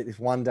right. But it's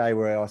one day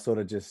where I sort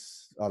of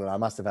just, I don't know, I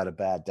must have had a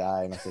bad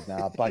day, and I said,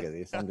 nah, bugger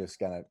this.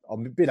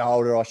 I'm a bit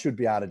older. I should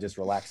be able to just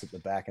relax at the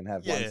back and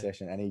have one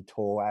session. And he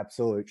tore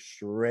absolute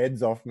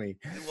shreds off me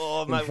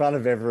in front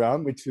of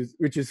everyone, which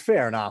is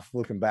fair enough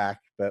looking back.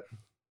 But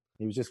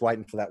he was just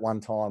waiting for that one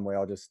time where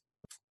I just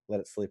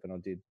let it slip, and I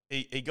did.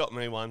 He got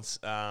me once.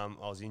 I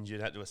was injured,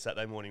 had to do a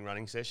Saturday morning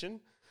running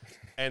session.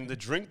 And the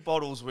drink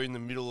bottles were in the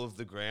middle of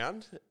the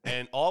ground,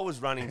 and I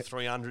was running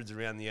 300s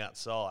around the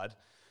outside.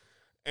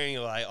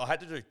 Anyway, I had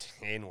to do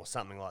 10 or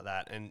something like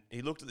that, and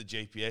he looked at the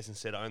GPS and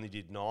said I only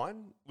did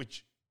 9,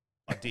 which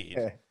I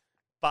did.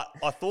 But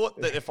I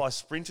thought that if I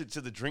sprinted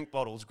to the drink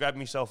bottles, grabbed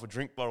myself a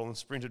drink bottle and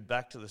sprinted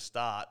back to the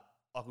start,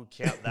 I could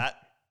count that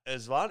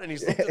as one. And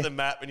he's looked at the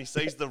map and he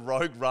sees the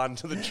rogue run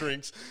to the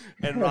drinks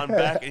and run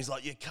back. And he's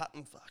like, you're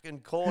cutting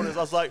fucking corners.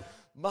 I was like,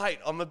 mate,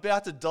 I'm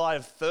about to die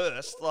of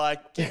thirst.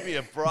 Like, give me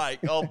a break.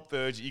 Oh,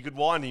 Burge, you could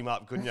wind him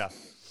up, couldn't you?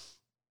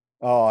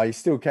 Oh, you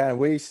still can.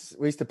 We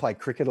used to play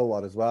cricket a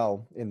lot as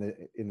well in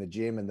the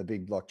gym and the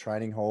big like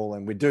training hall,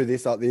 and we'd do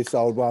this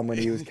old one when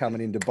he was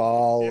coming into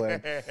bowl.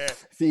 And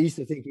he used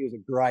to think he was a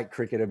great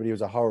cricketer, but he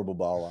was a horrible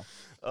bowler.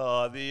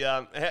 Oh,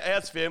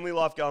 how's family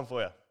life going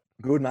for you?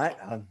 Good, mate.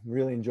 I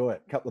really enjoy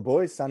it. Couple of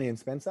boys, Sonny and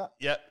Spencer.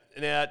 Yep.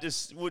 Now,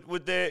 just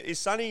is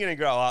Sonny going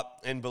to grow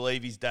up and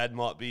believe his dad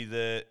might be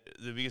the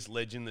biggest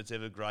legend that's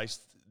ever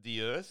graced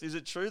the earth? Is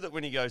it true that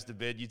when he goes to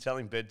bed, you tell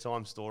him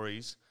bedtime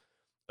stories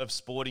of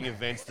sporting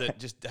events that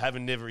just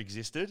haven't never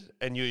existed,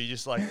 and you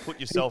just like put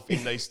yourself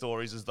in these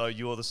stories as though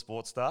you're the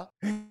sports star?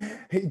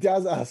 He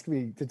does ask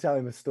me to tell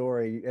him a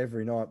story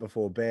every night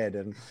before bed,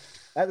 and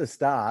at the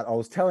start I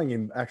was telling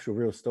him actual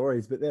real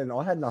stories, but then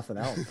I had nothing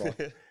else.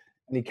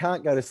 And he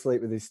can't go to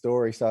sleep with his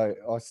story, so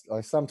I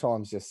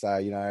sometimes just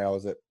say, you know, I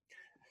was at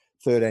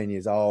 13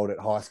 years old at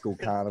high school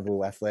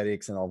carnival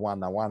athletics, and I won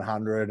the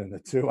 100 and the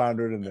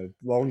 200 and the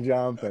long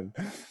jump, and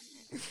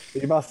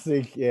he must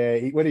think,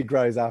 when he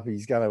grows up,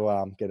 he's going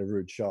to get a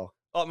rude shock.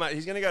 Oh, mate,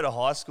 he's going to go to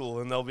high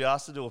school and they'll be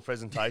asked to do a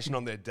presentation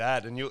on their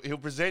dad, and he'll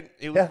present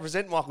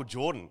Michael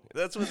Jordan.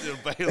 That's what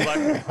it'll be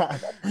like.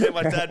 Yeah,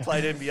 my dad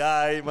played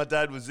NBA. My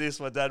dad was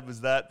this. My dad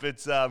was that.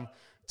 But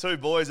two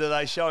boys, are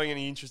they showing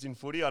any interest in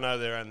footy? I know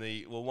they're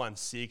only one's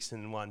 6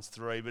 and one's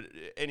 3, but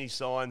any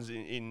signs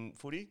in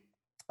footy?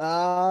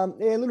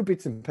 Little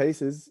bits and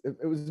pieces.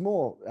 It was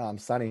more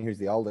Sonny, who's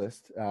the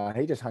oldest.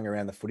 He just hung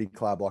around the footy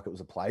club like it was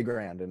a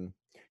playground, and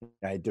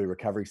he'd do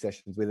recovery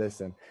sessions with us.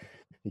 And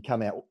he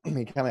come out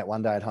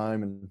one day at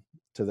home, and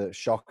to the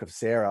shock of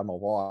Sarah, my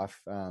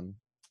wife,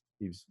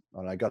 he was,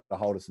 got a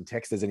hold of some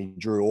texters, and he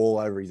drew all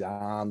over his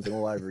arms and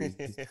all over his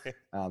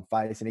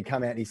face. And he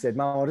come out and he said,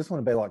 "Mum, I just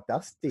want to be like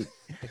Dusty."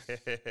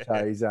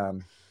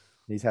 So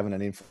he's having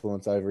an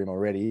influence over him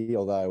already.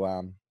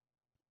 Although,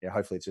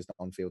 hopefully it's just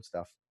on-field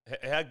stuff.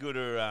 How good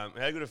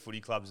are footy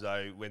clubs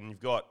though when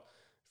you've got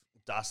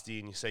Dusty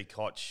and you see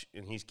Koch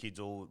and his kids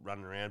all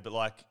running around? But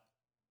like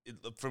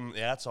from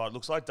the outside, it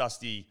looks like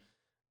Dusty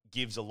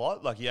gives a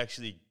lot. Like he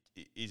actually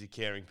is a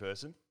caring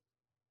person.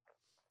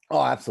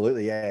 Oh,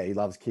 absolutely. Yeah. He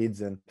loves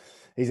kids and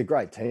he's a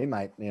great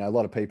teammate. You know, a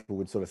lot of people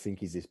would sort of think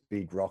he's this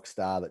big rock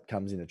star that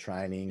comes into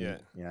training,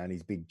 in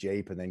his big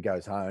Jeep and then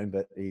goes home.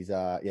 But he's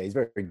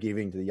very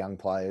giving to the young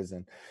players,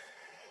 and,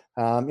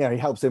 he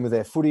helps them with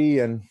their footy,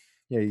 and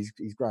he's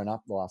grown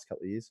up the last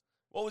couple of years.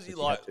 What was he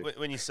like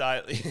when you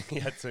say he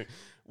had to?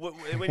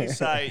 When you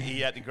say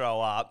he had to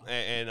grow up,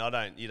 and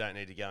you don't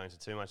need to go into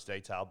too much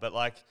detail, but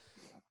like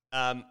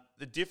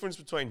the difference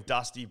between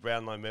Dusty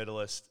Brownlow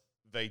medalist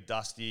v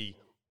Dusty,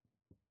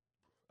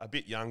 a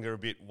bit younger, a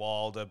bit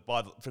wilder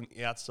from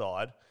the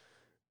outside.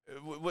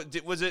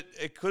 Was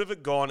it? Could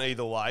have gone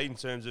either way in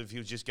terms of he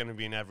was just going to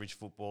be an average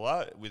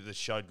footballer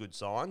showed good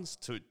signs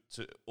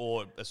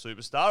or a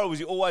superstar, or was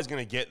he always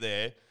going to get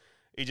there?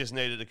 He just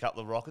needed a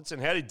couple of rockets.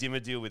 And how did Dimmer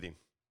deal with him?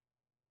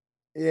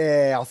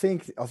 Yeah, I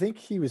think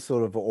he was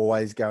sort of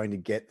always going to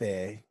get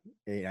there.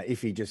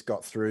 If he just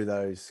got through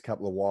those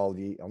couple of wild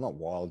years, not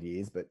wild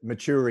years, but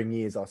maturing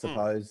years, I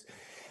suppose.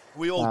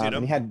 We all did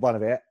them. He had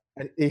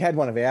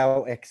one of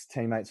our ex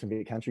teammates from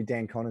Big Country,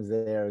 Dan Connors,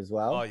 there as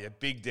well. Oh yeah,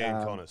 big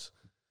Dan Connors.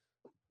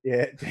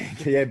 Yeah,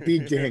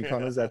 big Dan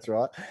Connors. That's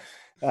right.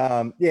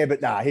 I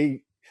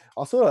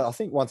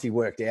think once he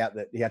worked out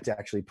that he had to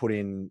actually put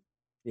in,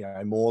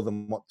 more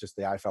than what just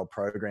the AFL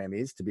program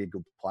is to be a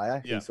good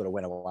player. Yeah. He sort of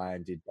went away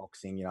and did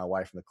boxing,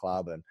 away from the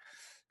club, and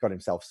got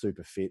himself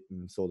super fit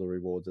and saw the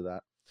rewards of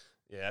that.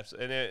 Yeah,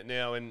 absolutely. And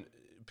now, when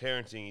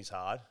parenting is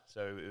hard,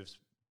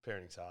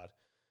 parenting's hard.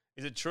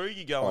 Is it true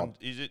you go on?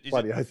 Is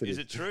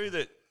it true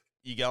that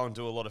you go and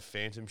do a lot of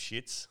phantom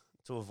shits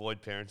to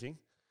avoid parenting?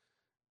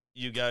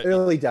 You go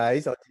early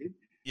days. I did.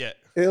 Yeah,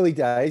 early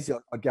days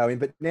I'd go in,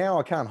 but now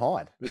I can't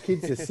hide. The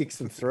kids are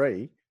 6 and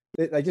 3.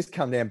 They just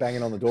come down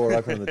banging on the door,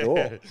 opening the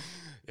door.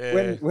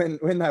 Yeah.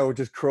 When they were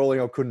just crawling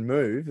or couldn't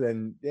move,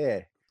 then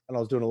and I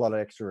was doing a lot of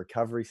extra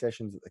recovery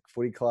sessions at the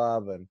footy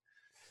club and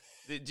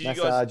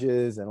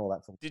massages and all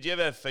that stuff. Did you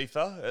ever have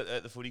FIFA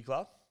at the footy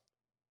club?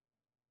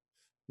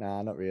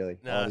 Nah, not really.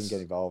 I didn't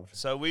get involved.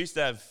 So we used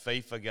to have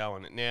FIFA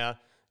going. Now,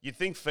 you'd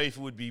think FIFA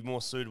would be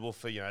more suitable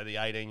for, the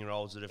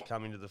 18-year-olds that have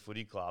come into the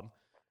footy club.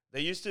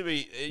 There used to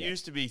be,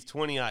 used to be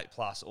 28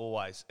 plus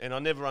always, and I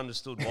never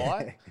understood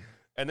why.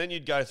 And then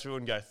you'd go through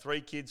and go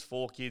 3 kids,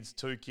 4 kids,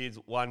 2 kids,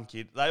 1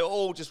 kid. They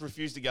all just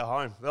refuse to go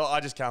home. Well, I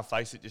just can't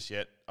face it just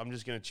yet. I'm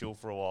just going to chill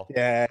for a while.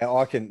 Yeah,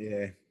 I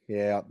can.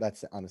 Yeah,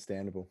 that's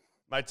understandable.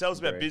 Mate, tell us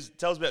about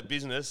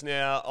business.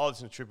 Now, I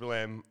listen to Triple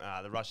M,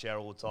 the Rush Hour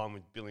all the time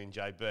with Billy and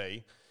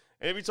JB.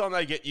 And every time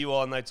they get you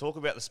on, they talk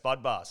about the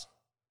Spud bars.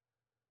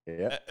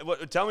 Yeah.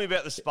 Tell me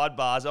about the Spud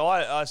bars.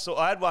 I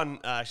had one,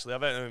 actually.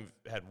 I've only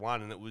had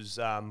one, and it was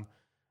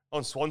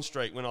on Swan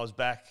Street when I was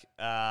back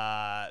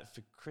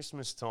for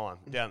Christmas time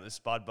down at the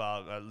Spud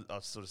Bar. I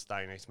was sort of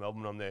staying in East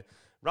Melbourne. I'm there.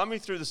 Run me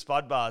through the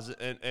Spud Bars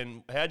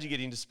and how'd you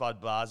get into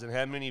Spud Bars and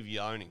how many of you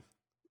owning?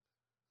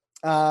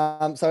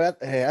 So at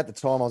the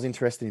time, I was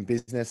interested in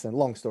business, and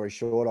long story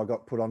short, I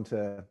got put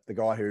onto the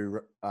guy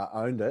who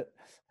owned it,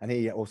 and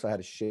he also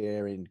had a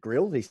share in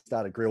Grilled. He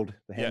started Grilled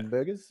the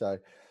hamburgers, so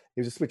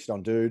he was a switched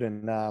on dude,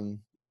 and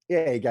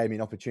he gave me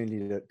an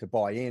opportunity to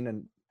buy in,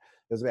 and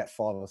there was about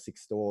 5 or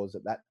 6 stores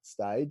at that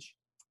stage,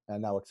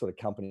 and they were sort of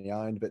company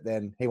owned. But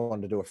then he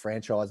wanted to do a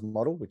franchise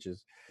model, which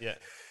is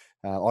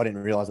I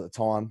didn't realize at the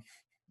time.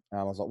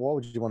 I was like, why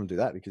would you want to do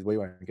that? Because we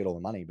won't get all the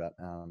money, but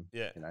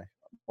you know.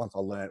 Once I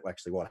learned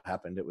actually what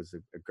happened, it was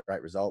a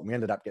great result. We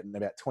ended up getting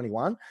about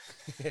 21.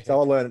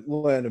 So I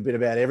learned a bit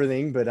about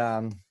everything, but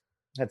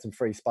had some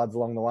free spuds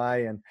along the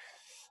way, and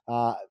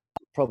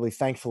probably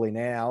thankfully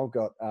now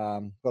got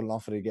an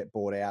offer to get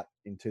bought out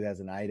in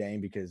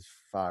 2018 because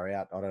far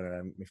out. I don't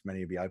know if many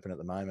will be open at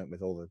the moment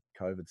with all the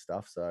COVID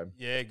stuff. So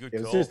yeah, good.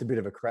 It was just a bit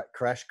of a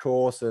crash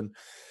course and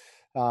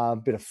a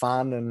bit of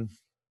fun,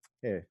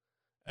 and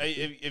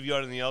Hey, have you got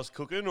anything else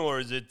cooking, or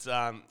is it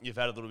you've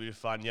had a little bit of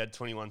fun? You had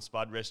 21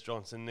 Spud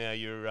restaurants, and now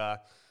you're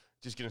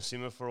just going to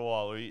simmer for a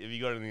while. Have you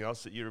got anything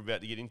else that you're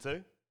about to get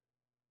into?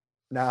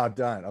 No, I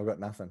don't. I've got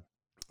nothing.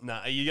 No,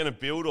 are you going to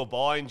build or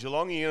buy in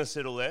Geelong? Are you going to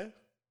settle there?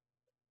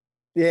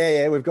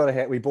 Yeah. We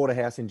bought a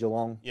house in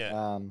Geelong.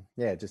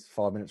 Yeah. Just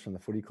 5 minutes from the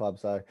footy club.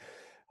 So,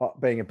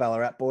 being a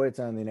Ballarat boy, it's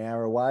only an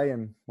hour away,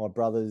 and my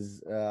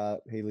brother's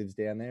he lives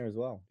down there as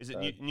well. Is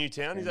it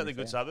Newtown? Is that the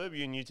good suburb? Are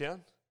you in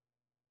Newtown?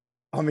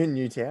 I'm in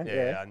Newtown.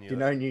 Yeah. I knew Do you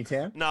know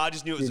Newtown? No, I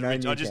just knew it was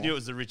I just knew it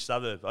was the rich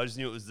suburb. I just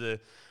knew it was the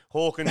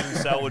Hawkins and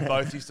Selwood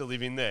both used to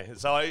live in there.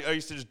 So I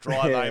used to just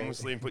drive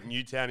aimlessly and put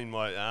Newtown in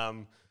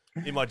my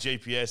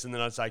GPS, and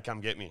then I'd say,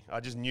 "Come get me." I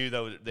just knew they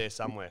were there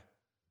somewhere.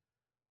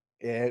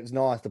 Yeah, it was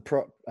nice. The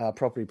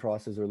property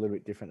prices are a little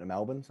bit different to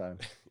Melbourne, so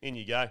in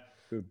you go.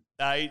 Good.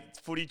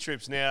 Footy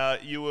trips. Now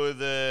you were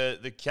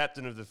the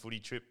captain of the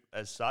footy trip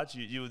as such.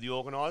 You were the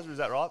organizer. Is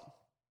that right?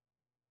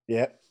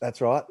 Yeah,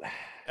 that's right.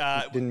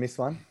 Didn't miss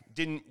one.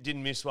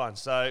 Didn't miss one.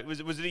 So was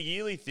it a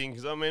yearly thing?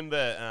 Because I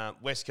remember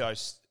West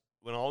Coast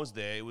when I was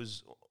there, it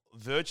was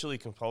virtually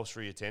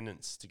compulsory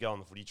attendance to go on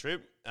the footy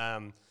trip.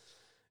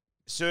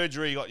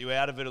 Surgery got you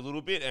out of it a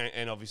little bit,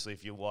 and obviously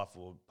if your wife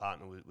or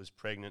partner was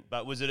pregnant.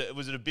 But was it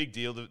a big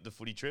deal, the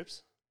footy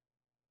trips?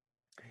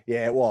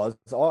 Yeah, it was.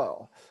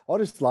 I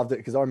just loved it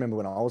because I remember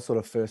when I was sort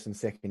of first and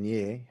second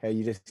year, how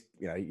you just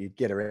you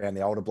get around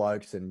the older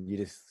blokes and you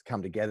just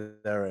come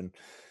together and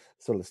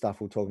sort of the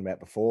stuff we were talking about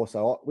before.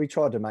 So we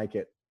tried to make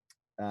it.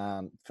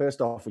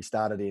 First off, we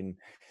started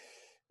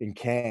in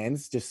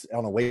Cairns just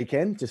on a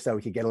weekend, just so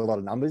we could get a lot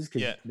of numbers.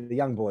 Because the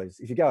young boys,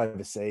 if you go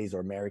overseas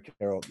or America,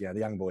 or the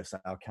young boys say,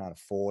 "I can't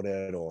afford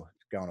it," or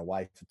going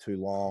away for too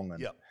long.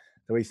 And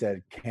so we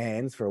said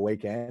Cairns for a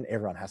weekend.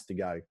 Everyone has to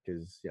go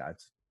because it's a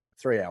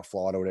 3-hour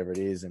flight or whatever it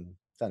is, and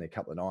it's only a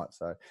couple of nights.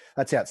 So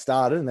that's how it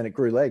started, and then it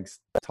grew legs.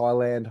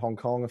 Thailand, Hong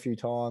Kong a few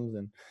times,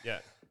 and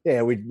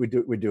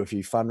we'd do a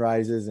few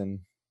fundraisers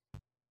and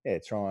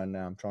try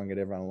and get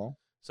everyone along.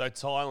 So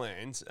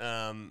Thailand,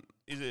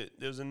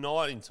 there was a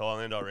night in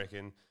Thailand, I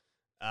reckon,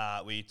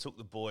 where you took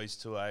the boys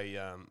to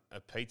a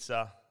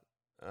pizza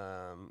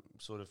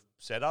sort of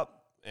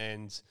setup,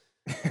 and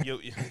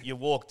you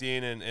walked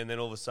in, and then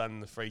all of a sudden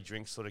the free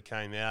drinks sort of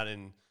came out,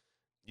 and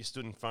you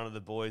stood in front of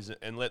the boys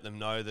and let them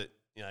know that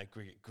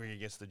Grigor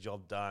gets the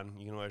job done.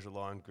 You can always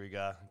rely on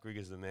Grigor.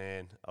 Grigor's the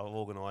man. I've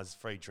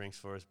organised free drinks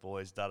for us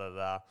boys. Da da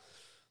da.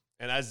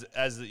 And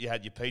as you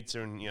had your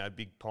pizza and a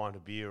big pint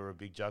of beer or a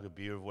big jug of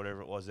beer or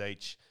whatever it was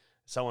each,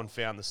 someone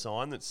found the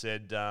sign that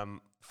said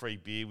free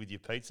beer with your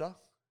pizza.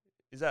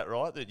 Is that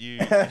right? That you?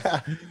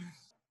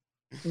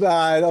 No,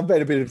 I've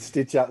been a bit of a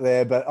stitch up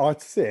there, but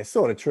it's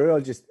sort of true.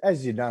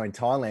 As you know, in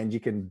Thailand you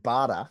can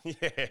barter.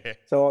 Yeah.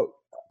 So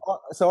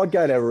I'd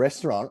go to a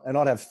restaurant and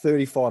I'd have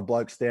 35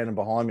 blokes standing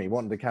behind me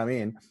wanting to come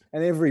in,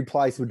 and every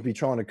place would be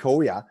trying to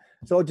call you.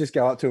 So I'd just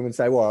go up to them and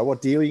say, "Well,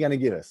 what deal are you going to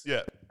give us?"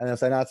 Yeah. And they'll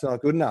say, "No, it's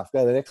not good enough. Go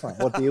to the next one.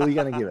 What deal are you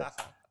going to give us?"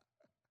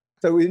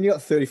 So when you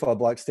got 35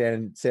 blokes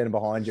standing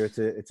behind you,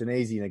 it's an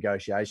easy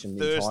negotiation.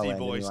 Thirsty in Thailand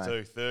boys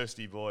anyway. too.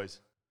 Thirsty boys.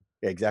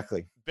 Yeah,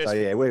 exactly. We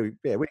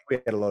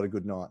had a lot of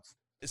good nights.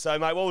 So,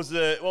 mate, what was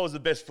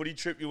the best footy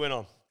trip you went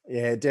on?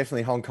 Yeah,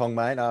 definitely Hong Kong,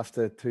 mate.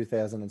 After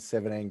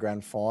 2017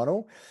 grand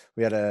final,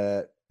 we had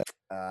a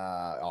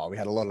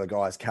lot of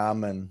guys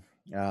come, and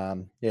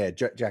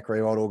Jack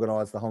Rewald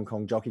organised the Hong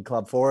Kong Jockey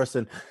Club for us,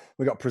 and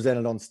we got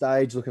presented on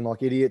stage looking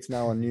like idiots.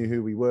 No one knew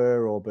who we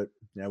were, but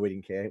we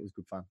didn't care. It was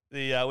good fun.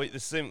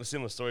 The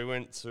similar story. We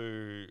went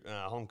to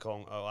Hong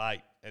Kong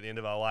 08 at the end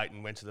of 08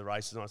 and went to the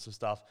races and that sort of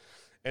stuff.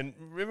 And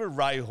remember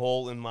Ray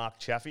Hall and Mark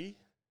Chaffee?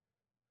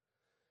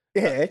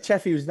 Yeah,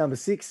 Chaffee was number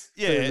 6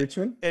 for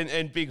Richmond.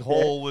 And Big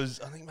Hall was,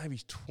 I think, maybe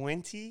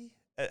 20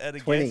 at a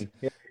 20, guess.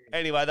 yeah.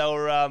 Anyway, they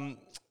were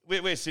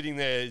we're sitting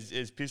there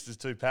as pissed as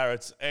two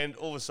parrots, and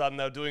all of a sudden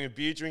they were doing a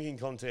beer drinking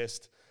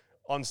contest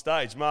on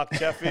stage. Mark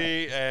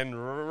Chaffee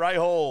and Ray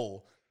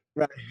Hall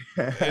Right.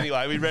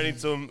 Anyway, we ran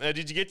into him.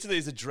 Did you get to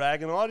these at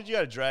Dragon Eye? Did you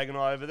go to Dragon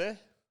Eye over there?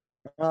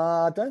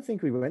 I don't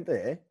think we went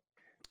there,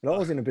 but I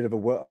was in a bit of a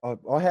work.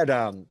 I had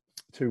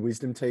 2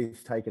 wisdom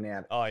teeth taken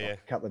out. Oh, yeah. A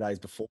couple of days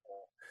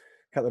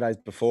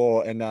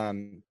before, and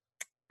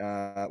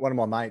one of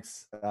my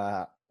mates,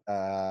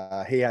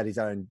 he had his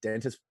own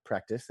dentist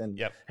practice, and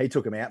he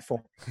took him out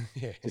for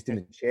me, just in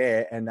the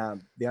chair. And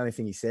the only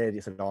thing he said,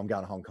 "Oh, I'm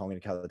going to Hong Kong in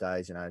a couple of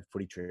days,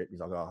 footy trip."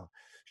 He's like, "Oh,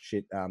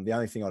 shit. The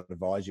only thing I'd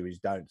advise you is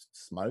don't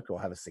smoke or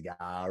have a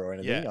cigar or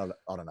anything." Yeah.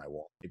 I don't know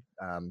what.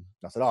 I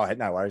said, "Oh,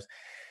 no worries."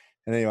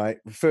 And anyway,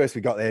 first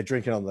we got there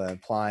drinking on the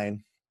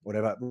plane,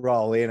 whatever,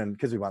 roll in, and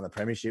because we won the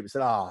premiership, we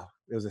said,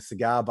 there was a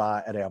cigar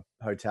bar at our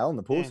hotel in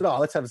the pool. We said,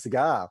 let's have a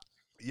cigar.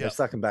 We're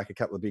sucking back a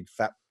couple of big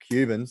fat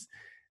Cubans,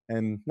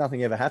 and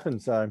nothing ever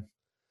happened. So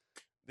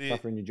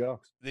suffering your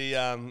jocks.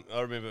 I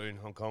remember in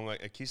Hong Kong,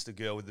 I kissed a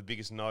girl with the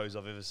biggest nose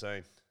I've ever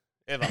seen.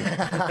 Ever.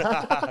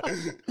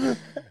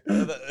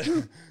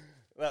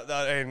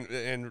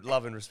 And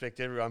love and respect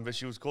everyone, but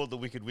she was called the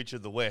Wicked Witch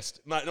of the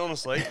West. Mate,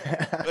 honestly,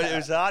 but it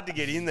was hard to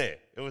get in there.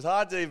 It was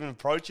hard to even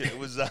approach it. It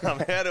was, how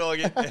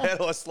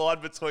do I slide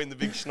between the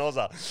big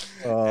schnozzer?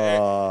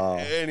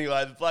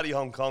 Anyway, the bloody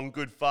Hong Kong,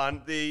 good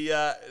fun.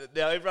 Now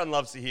everyone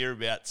loves to hear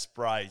about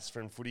sprays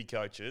from footy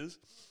coaches.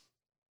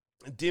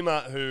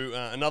 Dimmer,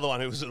 another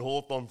one who was at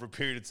Hawthorn for a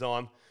period of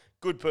time,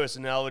 good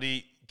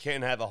personality,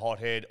 can have a hot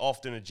head,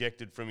 often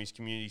ejected from his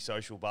community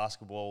social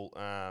basketball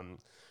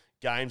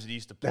games that he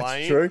used to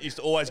play in. He used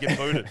to always get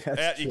booted.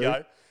 Out you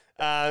go.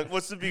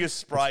 What's the biggest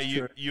spray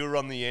you were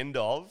on the end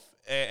of?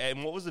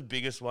 And what was the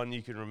biggest one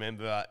you can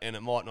remember? And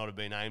it might not have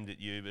been aimed at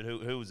you, but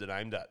who was it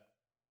aimed at?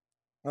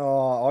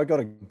 Oh, I got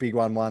a big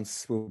one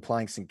once. We were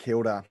playing St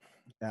Kilda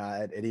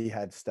at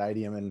Etihad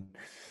Stadium, and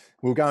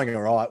we were going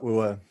all right. We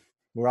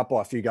were up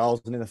by a few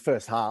goals, and in the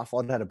first half,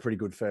 I'd had a pretty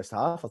good first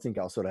half. I think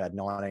I sort of had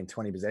 19,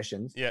 20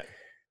 possessions. Yeah.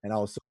 And I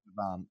was sort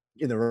of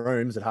in the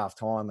rooms at half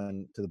time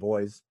and to the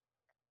boys.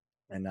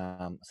 And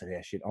I said,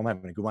 "Yeah, shit, I'm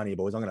having a good one here,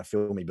 boys. I'm going to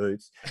fill me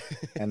boots."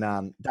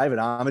 And David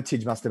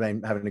Armitage must have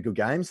been having a good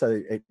game.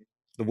 So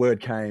the word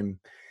came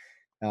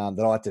that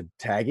I had to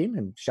tag him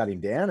and shut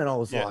him down. And I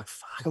was like,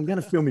 fuck, I'm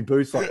going to fill me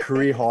boots, like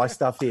career high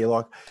stuff here,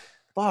 like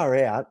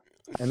fire out.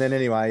 And then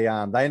anyway,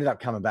 they ended up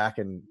coming back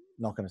and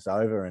knocking us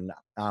over. And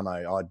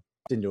Armo, I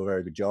didn't do a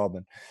very good job.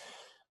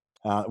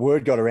 And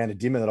word got around to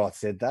Dimmer that I'd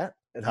said that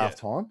at half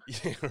time.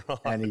 Yeah, right.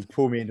 And he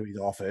pulled me into his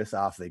office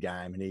after the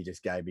game and he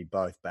just gave me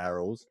both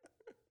barrels.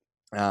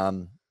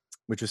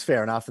 Which was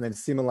fair enough. And then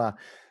similar,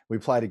 we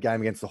played a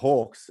game against the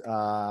Hawks,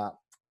 and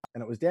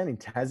it was down in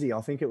Tassie.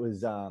 I think it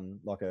was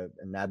like a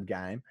NAB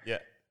game. Yeah.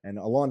 And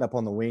I lined up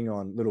on the wing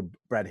on little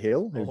Brad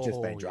Hill, who'd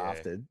just been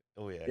drafted.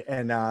 Oh, yeah.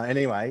 And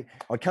anyway,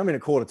 I'd come in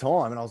at quarter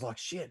time and I was like,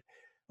 shit,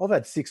 I've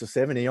had 6 or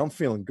 7 here. I'm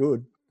feeling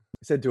good.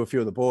 I said to a few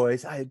of the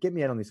boys, "Hey, get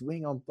me out on this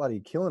wing. I'm bloody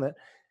killing it."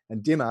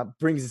 And Dimmer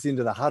brings us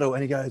into the huddle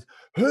and he goes,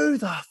 "Who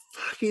the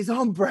fuck is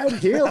on Brad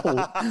Hill?"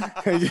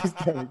 I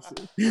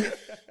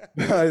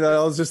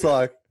was just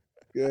like,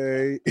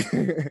 so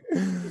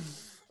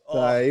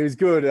he was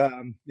good.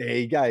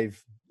 He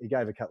gave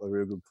a couple of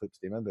real good clips,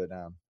 Dimmer, but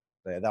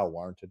they were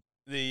warranted.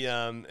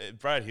 The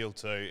Brad Hill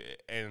too,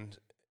 and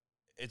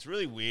it's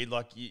really weird.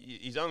 Like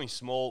he's only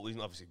small. He's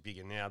obviously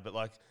bigger now, but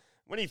like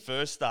when he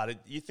first started,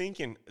 you're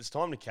thinking it's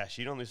time to cash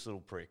in on this little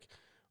prick.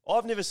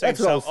 I've never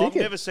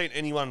seen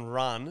anyone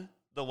run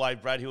the way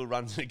Brad Hill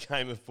runs in a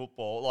game of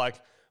football,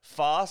 like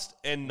fast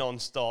and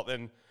non-stop.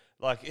 And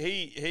like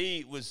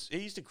he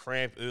used to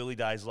cramp early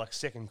days, like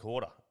second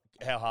quarter,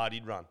 how hard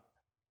he'd run.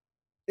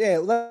 Yeah,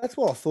 well, that's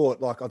what I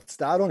thought. Like I'd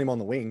start on him on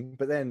the wing,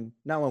 but then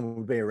no one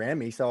would be around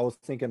me. So I was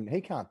thinking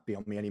he can't be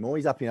on me anymore.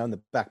 He's up, in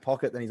the back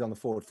pocket, then he's on the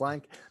forward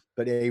flank.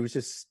 But yeah, he was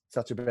just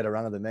such a better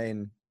runner than me,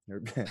 and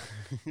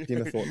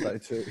Dimmer thought so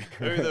too.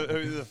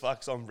 Who the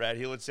fuck's on Brad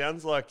Hill? It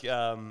sounds like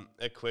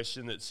a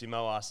question that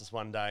Simo asked us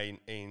one day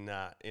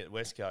at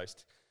West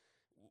Coast.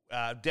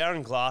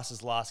 Darren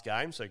Glass's last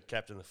game, so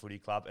captain of the footy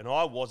club, and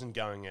I wasn't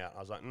going out. I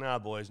was like, "Nah,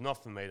 boys,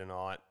 not for me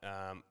tonight.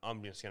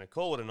 I'm just going to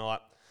call it a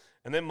night."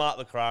 And then Mark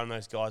Lacroix and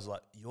those guys were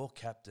like, "Your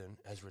captain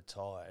has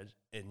retired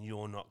and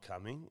you're not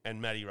coming." And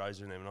Matty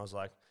Rosa and them. And I was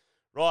like,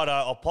 "Righto,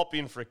 I'll pop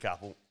in for a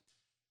couple."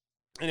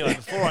 Anyway,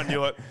 before I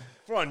knew it,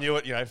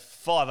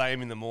 5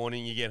 a.m. in the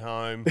morning, you get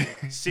home,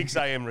 6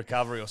 a.m.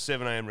 recovery or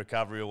 7 a.m.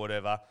 recovery or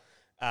whatever.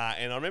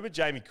 And I remember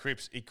Jamie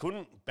Cripps, he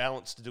couldn't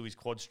balance to do his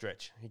quad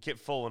stretch. He kept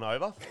falling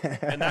over.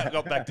 And that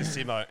got back to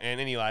Simo.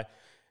 And anyway,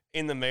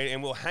 in the meeting,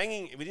 and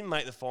we didn't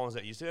make the finals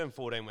that year,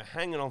 2014, we're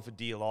hanging on for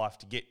dear life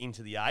to get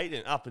into the 8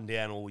 and up and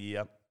down all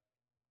year.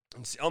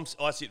 And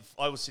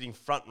I was sitting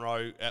front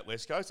row at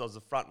West Coast. I was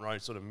the front row,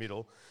 sort of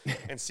middle.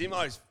 And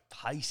Simo's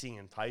pacing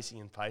and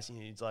pacing and pacing.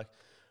 And he's like,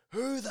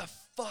 "Who the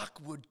fuck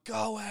would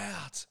go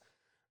out?"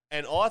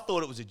 And I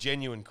thought it was a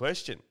genuine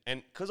question.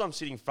 And because I'm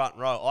sitting front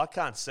row, I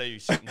can't see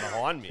who's sitting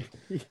behind me.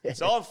 Yeah.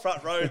 So I'm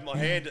front row with my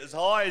hand as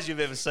high as you've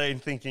ever seen,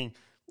 thinking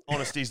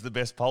honesty's the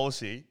best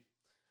policy.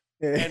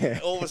 Yeah.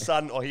 And all of a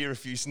sudden, I hear a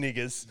few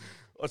sniggers.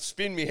 I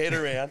spin my head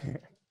around.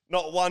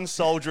 Not one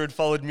soldier had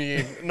followed me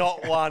in.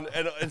 Not one.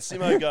 And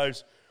Simo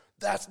goes,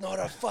 that's not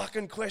a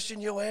fucking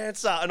question you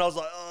answer. And I was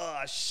like,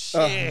 oh,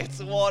 shit,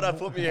 why'd I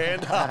put my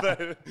hand up?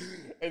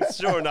 And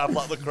sure enough,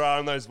 like LeCrow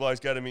and those blokes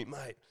go to me,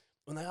 mate,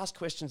 when they ask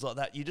questions like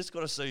that, you just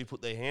got to see who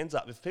put their hands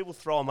up. If people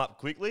throw them up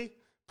quickly,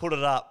 put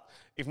it up.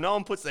 If no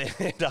one puts their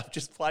hand up,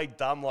 just play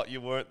dumb like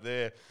you weren't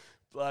there.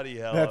 Bloody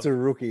hell. That's a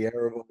rookie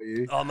error for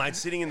you. Oh, mate,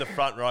 sitting in the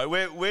front row.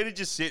 Where did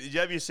you sit? Did you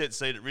have your set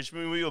seat at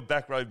Richmond? Were you a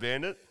back row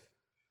bandit?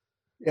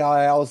 Yeah,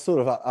 I was sort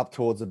of up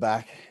towards the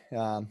back.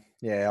 I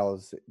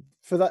was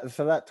for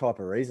that type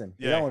of reason.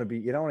 Yeah.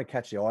 You don't want to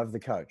catch the eye of the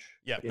coach.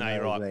 Yeah, in no,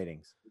 you're those right.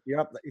 meetings.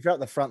 If you're up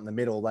the front and the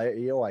middle,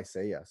 you always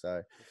see you.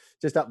 So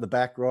just up the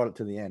back, right up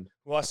to the end.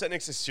 Well, I sat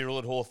next to Cyril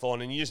at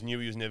Hawthorn, and you just knew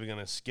he was never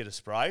going to get a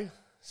spray.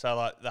 So,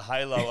 like, the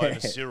halo over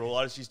Cyril,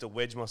 I just used to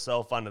wedge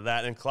myself under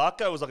that. And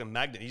Clarko was like a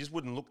magnet. He just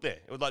wouldn't look there.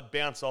 It would, like,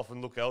 bounce off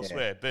and look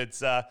elsewhere. Yeah. But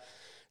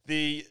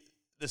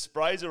the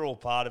sprays are all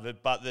part of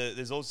it, but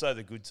there's also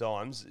the good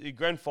times. The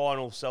grand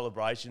final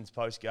celebrations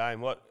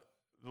post-game, what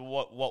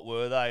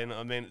were they? And,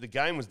 I mean, the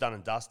game was done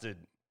and dusted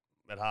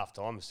at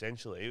halftime,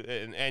 essentially.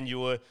 And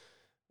were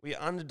you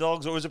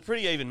underdogs? Or it was a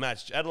pretty even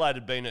match. Adelaide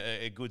had been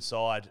a good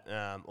side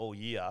all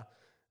year.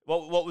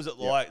 What was it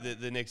like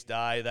the next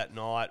day, that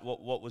night?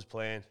 What was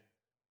planned?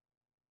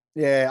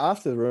 Yeah,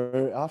 after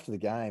the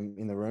game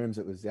in the rooms,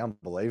 it was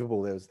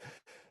unbelievable. There was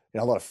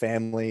a lot of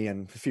family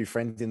and a few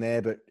friends in there,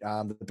 but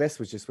the best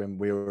was just when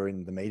we were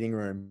in the meeting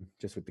room,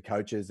 just with the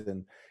coaches,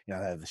 and they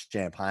had the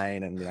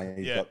champagne, and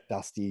you've got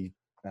Dusty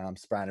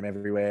spraying them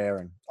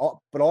everywhere.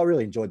 But I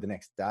really enjoyed the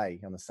next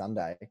day on the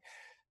Sunday.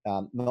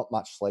 Not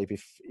much sleep,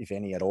 if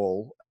any at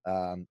all.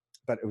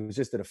 But it was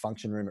just at a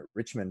function room at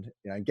Richmond.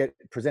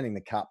 Presenting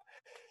the cup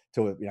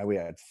to we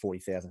had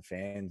 40,000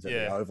 fans at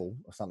the Oval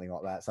or something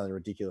like that, something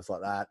ridiculous like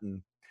that, and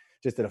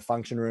just at a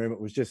function room.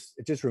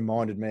 It just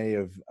reminded me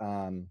of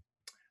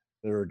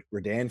the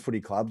Redan Footy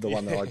Club, the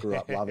one that I grew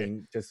up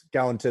loving. Just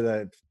going to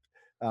the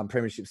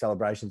premiership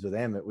celebrations with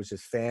them, it was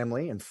just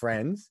family and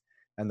friends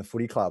and the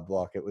footy club.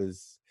 Like, it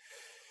was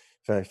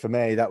for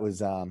me, that was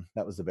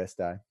the best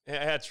day.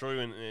 How true,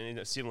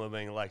 and similar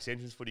being a Lakes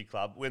Entrance Footy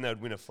Club, when they'd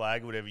win a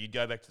flag or whatever, you'd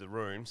go back to the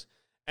rooms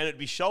and it'd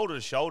be shoulder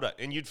to shoulder,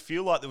 and you'd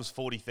feel like there was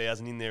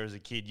 40,000 in there as a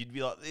kid. You'd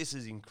be like, this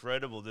is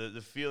incredible,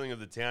 the feeling of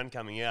the town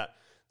coming out.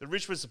 The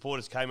Richmond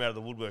supporters came out of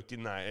the woodwork,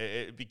 didn't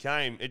they?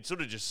 It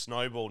sort of just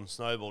snowballed and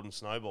snowballed and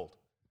snowballed.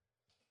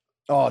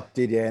 Oh, it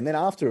did, yeah. And then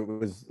after, it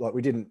was like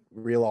we didn't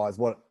realise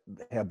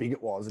how big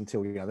it was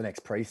until the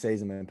next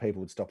pre-season, when people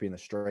would stop you in the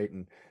street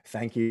and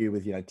thank you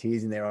with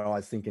tears in their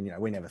eyes, thinking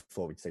we never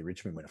thought we'd see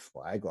Richmond win a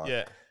flag.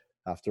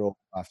 After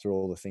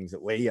all the things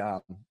that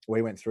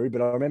we went through.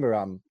 But I remember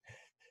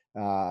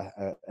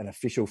an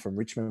official from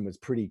Richmond was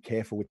pretty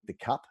careful with the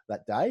cup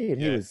that day,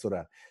 and he was sort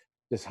of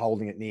just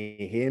holding it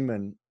near him,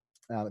 and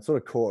it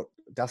sort of caught.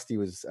 Dusty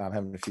was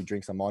having a few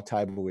drinks on my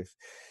table with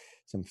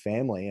some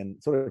family,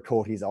 and sort of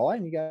caught his eye,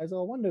 and he goes, "Oh,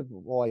 I wonder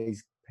why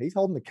he's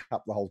holding the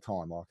cup the whole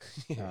time.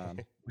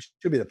 Like, which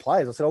should be the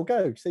players." I said, "I'll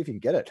go see if you can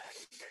get it."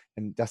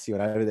 And Dusty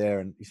went over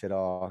there, and he said,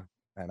 "Oh,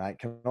 hey, mate,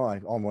 can I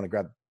want to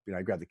grab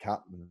the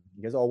cup." And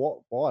he goes,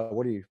 "Oh, why?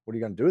 What are you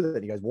going to do with it?"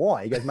 And he goes,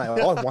 "Why?" He goes, "Mate,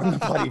 I won the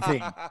bloody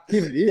thing.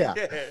 Give it here."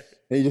 Yeah.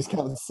 And he just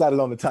come and sat it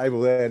on the table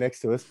there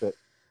next to us, but.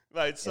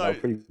 Mate, so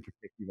pretty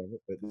protective of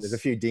it, but there's a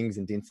few dings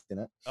and dints in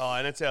it. Oh,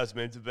 and that's how it's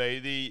meant to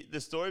be.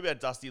 The story about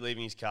Dusty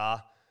leaving his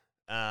car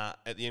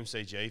at the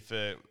MCG for,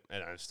 I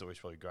don't know, the story's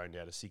probably grown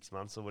down to 6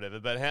 months or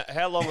whatever, but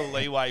how long a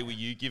leeway were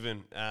you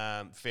given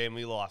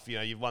family life?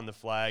 You've won the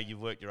flag,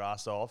 you've worked your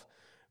ass off.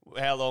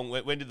 How long,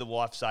 when did the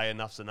wife say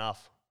enough's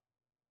enough?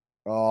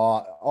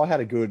 Oh, I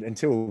had a good,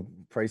 until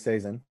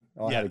pre-season,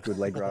 I had a good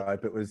leg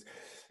rope. It was,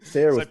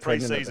 Sarah was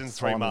pregnant at the time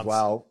 3 months. as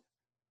well.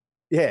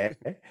 Yeah.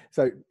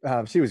 So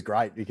she was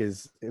great,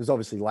 because it was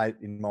obviously late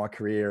in my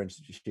career, and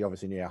she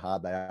obviously knew how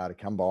hard they are to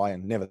come by,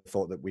 and never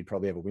thought that we'd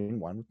probably ever win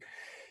one.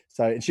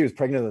 So, and she was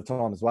pregnant at the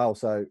time as well.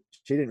 So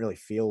she didn't really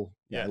feel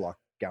like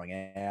going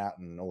out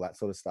and all that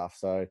sort of stuff.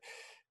 So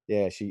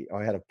yeah,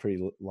 I had a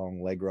pretty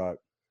long leg rope.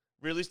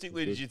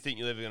 Realistically, did you think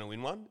you were ever going to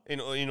win one?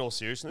 In all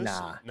seriousness?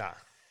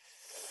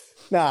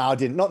 Nah, I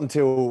didn't. Not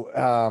until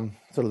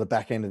sort of the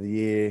back end of the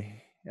year.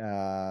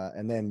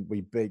 And then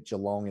we beat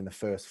Geelong in the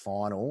first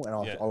final, and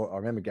I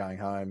remember going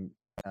home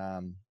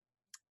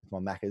with my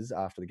Maccas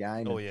after the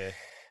game. Oh, yeah.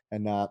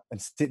 And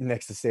sitting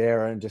next to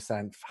Sarah and just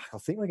saying, "Fuck, I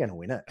think we're going to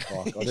win it."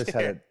 Like, I just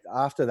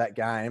after that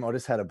game, I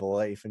just had a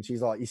belief. And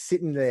she's like, "You're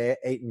sitting there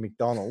eating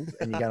McDonald's,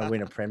 and you're going to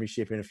win a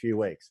premiership in a few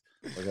weeks."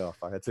 I was like, "Oh,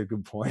 fuck, that's a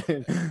good point."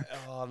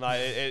 Oh,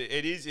 mate,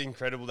 it is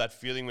incredible, that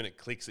feeling when it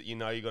clicks, that you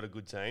got a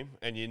good team,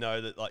 and you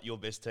know that, like, your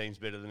best team's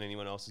better than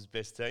anyone else's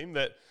best team.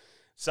 But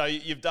so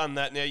you've done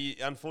that. Now, you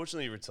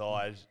unfortunately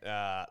retired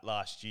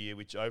last year,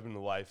 which opened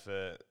the way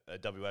for a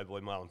WA boy,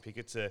 Marlon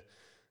Pickett, to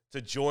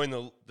join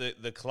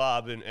the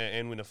club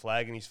and win a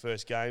flag in his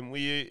first game. Were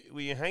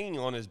you hanging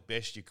on as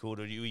best you could,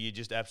 or were you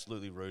just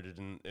absolutely rooted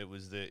and it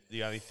was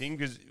the only thing?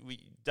 Because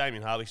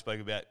Damien Harley spoke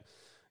about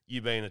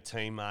you being a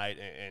teammate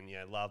and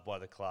loved by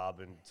the club,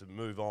 and to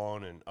move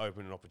on and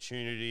open an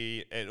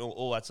opportunity and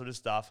all that sort of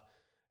stuff.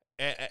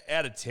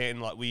 Out of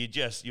 10, like,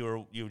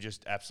 you were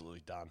just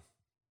absolutely done?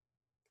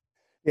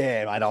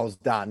 Yeah, mate, I was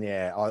done.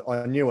 Yeah,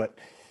 I knew it.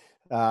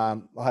 I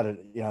had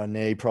a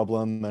knee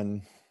problem,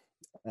 and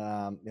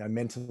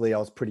mentally I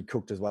was pretty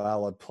cooked as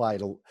well. I'd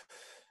played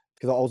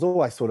because I was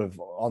always sort of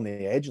on the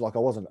edge. Like I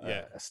wasn't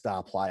a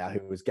star player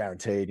who was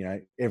guaranteed.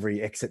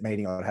 Every exit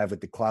meeting I'd have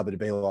with the club, it'd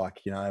be like,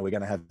 we're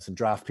going to have some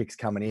draft picks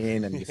coming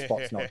in, and your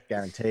spot's not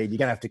guaranteed. You're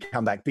going to have to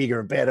come back bigger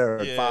and better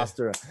and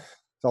faster.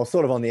 So I was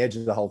sort of on the edge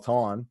the whole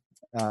time.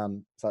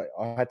 So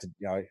I had to,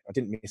 I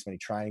didn't miss many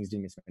trainings,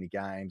 didn't miss many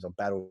games. I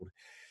battled,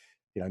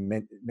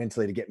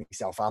 mentally to get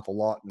myself up a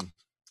lot. And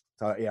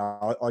so,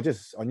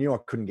 I knew I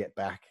couldn't get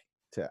back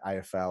to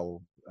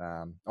AFL.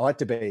 I had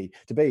to be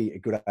a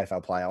good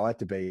AFL player. I had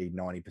to be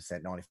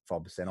 90%,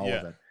 95%. I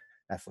wasn't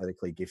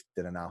athletically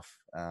gifted enough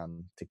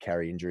to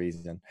carry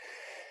injuries. And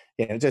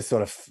it just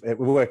sort of, it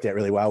worked out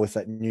really well with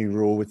that new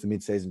rule with the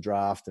mid-season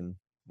draft. And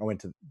I went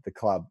to the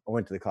club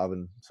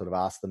and sort of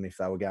asked them if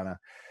they were going to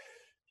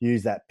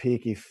use that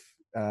pick if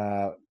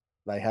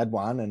they had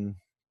one. And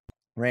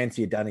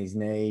Rancy had done his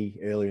knee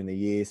earlier in the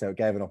year, so it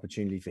gave an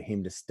opportunity for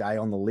him to stay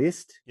on the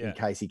list in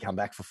case he come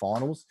back for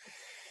finals.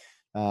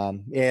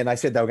 And they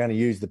said they were going to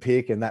use the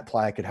pick, and that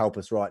player could help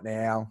us right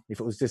now. If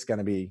it was just going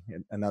to be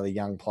another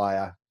young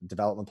player,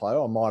 development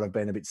player, I might have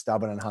been a bit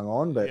stubborn and hung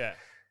on. But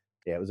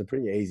it was a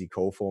pretty easy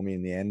call for me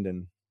in the end,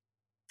 and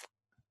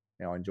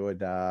I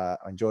enjoyed a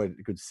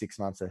good 6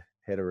 months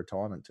ahead of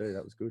retirement too.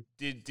 That was good.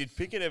 Did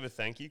Pickett ever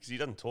thank you? Because he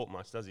doesn't talk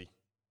much, does he?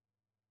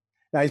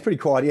 No, he's pretty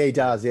quiet. Yeah, he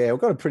does. Yeah, I've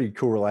got a pretty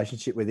cool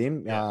relationship with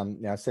him.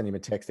 I send him a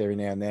text every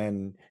now and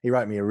then. He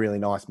wrote me a really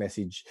nice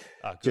message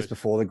just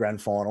before the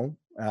grand final,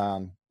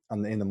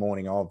 in the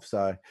morning of.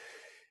 So,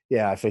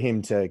 for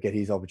him to get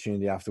his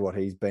opportunity after what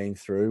he's been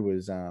through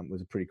was a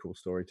pretty cool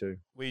story too.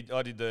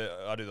 I do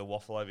the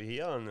waffle over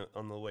here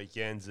on the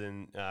weekends,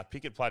 and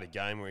Pickett played a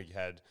game where he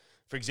had,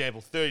 for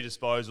example, 30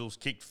 disposals,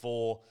 kicked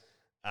 4,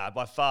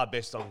 by far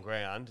best on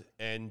ground,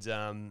 and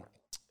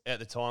at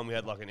the time we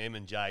had like an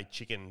M&J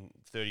chicken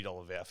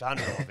 $30 voucher,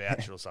 $100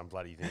 voucher or some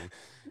bloody thing,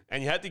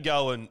 and you had to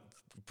go and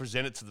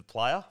present it to the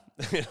player.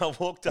 And I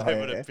walked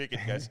over to Pickett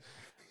and goes,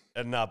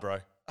 "Nah, bro."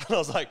 And I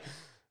was like,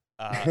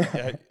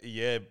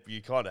 "Yeah,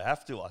 you kind of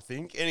have to, I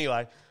think."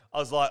 Anyway, I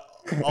was like,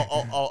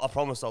 I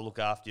promise I'll look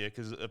after you,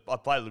 because I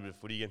played a little bit of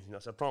footy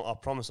against him. So I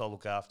promise I'll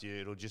look after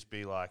you. It'll just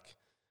be like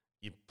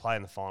you play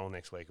in the final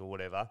next week or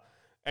whatever.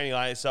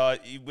 Anyway, so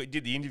we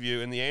did the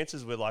interview, and the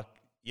answers were like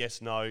yes,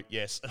 no,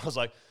 yes. And I was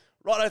like,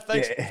 righto,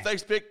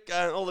 thanks, Pick.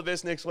 All the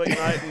best next week,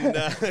 mate. And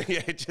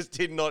it just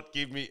did not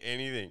give me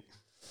anything.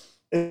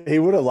 He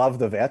would have loved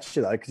the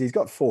voucher though, because he's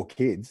got 4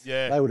 kids.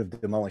 Yeah, they would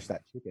have demolished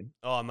that chicken.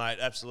 Oh, mate,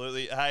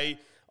 absolutely. Hey,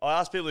 I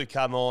ask people who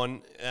come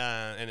on,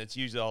 and it's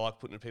usually I like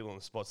putting people on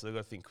the spot, so they've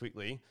got to think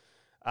quickly.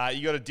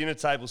 You got a dinner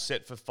table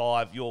set for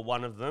 5. You're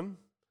one of them.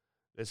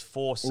 There's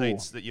 4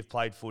 seats that you've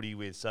played footy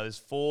with, so there's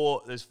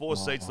 4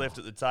 seats left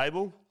at the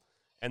table.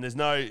 And there's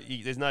no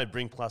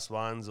bring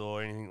 +1s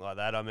or anything like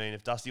that. I mean,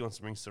 if Dusty wants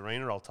to bring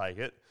Serena, I'll take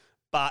it.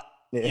 But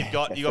you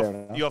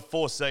got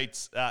 4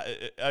 seats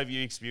over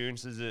your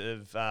experiences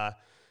of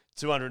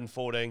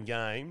 214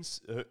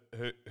 games.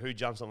 Who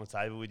jumps on the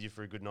table with you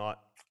for a good night?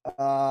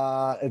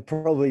 It'd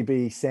probably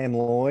be Sam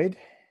Lloyd.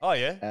 Oh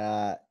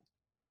yeah,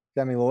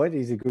 Sammy Lloyd.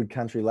 He's a good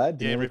country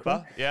lad. Yeah,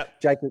 Ripper. Yeah.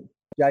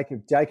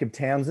 Jacob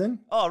Townsend.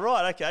 Oh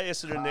right, okay.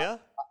 Essendon now.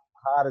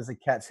 Hard as a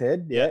cat's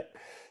head. Yeah.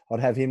 I'd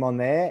have him on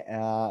there.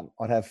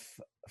 I'd have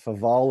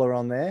Favola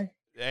on there.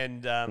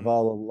 And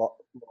Favola lot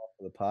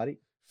for the party.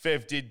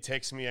 Fev did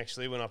text me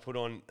actually when I put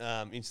on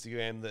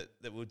Instagram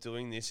that we're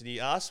doing this, and he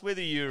asked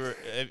whether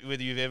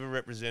you've ever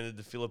represented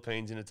the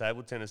Philippines in a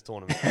table tennis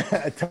tournament.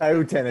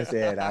 Table tennis,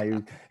 yeah.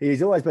 No,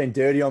 he's always been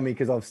dirty on me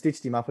because I've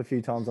stitched him up a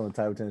few times on the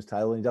table tennis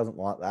table, and he doesn't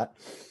like that.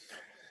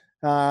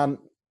 And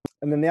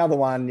then the other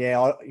one,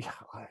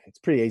 it's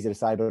pretty easy to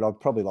say, but I'd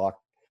probably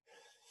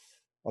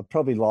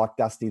like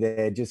Dusty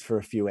there just for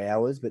a few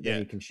hours, but then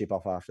he can ship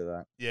off after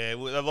that. Yeah,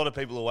 well, a lot of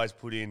people always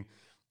put in,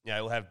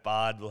 we'll have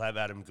Bard, we'll have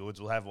Adam Goods,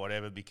 we'll have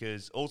whatever,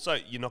 because also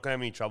you're not going to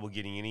have any trouble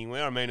getting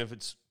anywhere. I mean, if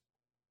it's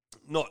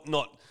not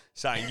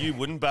saying you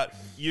wouldn't, but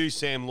you,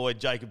 Sam Lloyd,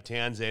 Jacob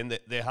Townsend,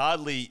 they're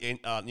hardly,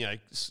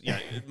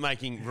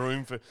 making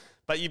room for.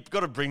 But you've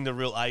got to bring the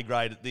real A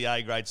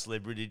grade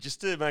celebrity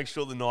just to make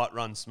sure the night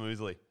runs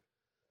smoothly.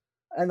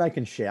 And they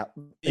can shout.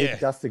 Yeah,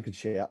 Dustin could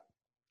shout.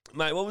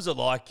 Mate, what was it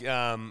like?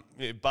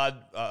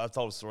 Bud, I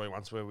told a story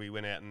once where we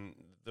went out and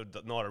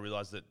the night I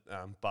realised that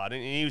Bud,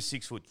 and he was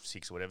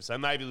 6'6" or whatever, so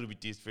maybe a little bit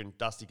different.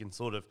 Dusty can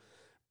sort of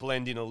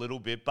blend in a little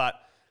bit, but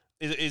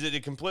is it a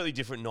completely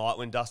different night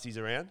when Dusty's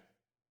around?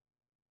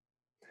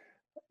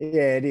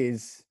 Yeah, it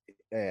is.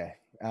 Yeah,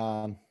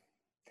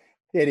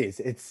 it is.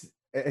 It's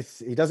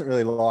he doesn't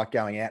really like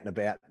going out and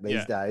about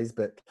these days,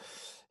 but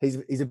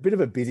he's a bit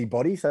of a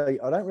busybody, so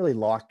I don't really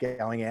like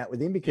going out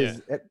with him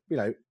because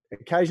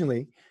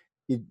occasionally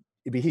it'd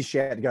be his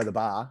shout to go to the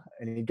bar,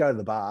 and he'd go to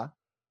the bar,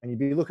 and you'd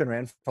be looking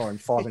around for him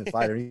 5 minutes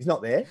later, and he's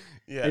not there.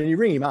 Yeah. And you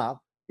ring him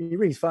up, and you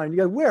ring his phone, and you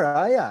go, "Where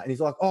are you?" And he's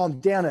like, "Oh, I'm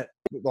down at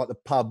like the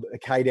pub a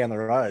K down the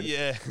road.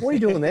 Yeah. What are you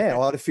doing there?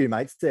 I had a few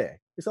mates there.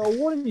 It's like,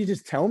 why didn't you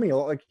just tell me?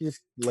 Like, he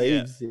just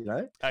leaves, you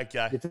know.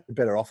 Okay. It's a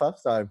better offer.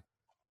 So,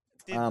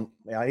 Did-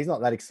 yeah, he's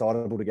not that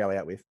excitable to go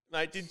out with.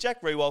 Mate, did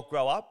Jack Rewalt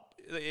grow up?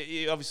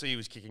 Obviously, he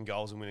was kicking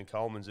goals and winning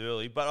Coleman's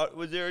early, but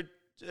was there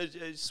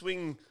a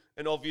swing,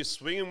 an obvious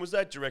swing, and was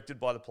that directed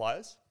by the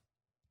players?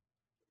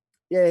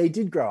 Yeah, he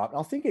did grow up.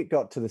 I think it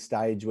got to the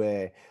stage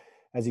where,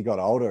 as he got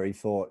older, he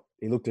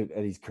looked at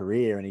his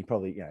career, and he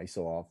probably, he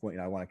saw,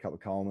 won a couple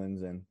of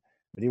Colemans,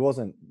 but he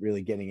wasn't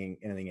really getting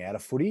anything out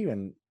of footy.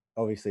 And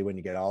obviously, when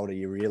you get older,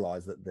 you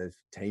realise that there's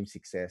team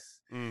success,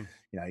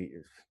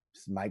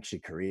 just makes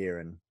your career,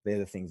 and they're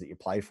the things that you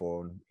play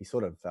for. And he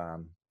sort of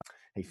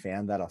he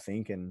found that, I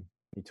think, and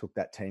he took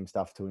that team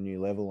stuff to a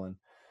new level. And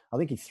I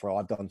think he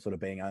thrived on sort of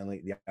being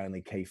the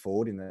only key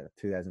forward in the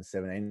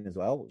 2017 as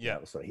well. Yeah,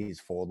 that was sort of his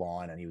forward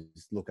line, and he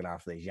was looking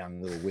after these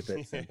young little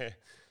whippets. And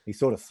he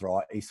sort of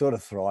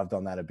thrived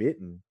on that a bit.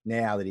 And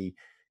now that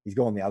he's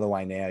gone the other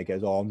way, now he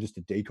goes, "Oh, I'm just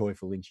a decoy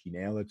for Lynchy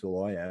now. That's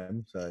all I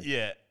am." So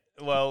yeah.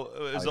 Well,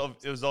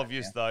 it was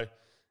obvious though,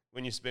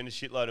 when you spend a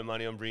shitload of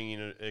money on bringing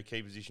in a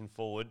key position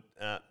forward.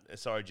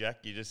 Sorry, Jack,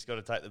 you just got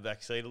to take the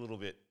back seat a little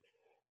bit.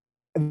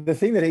 The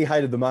thing that he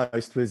hated the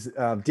most was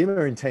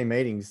Dimmer in team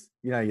meetings.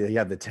 You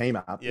have the team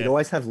up. Yeah. You'd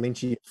always have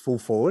Lynchy full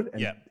forward,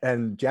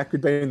 and Jack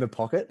would be in the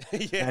pocket,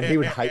 and he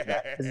would hate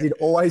that because he'd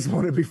always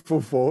want to be full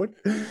forward.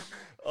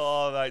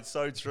 Oh, mate,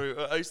 so true.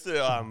 I used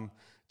to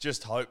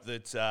just hope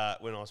that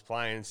when I was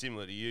playing,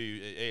 similar to you,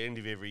 at the end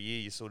of every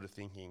year, you're sort of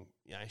thinking,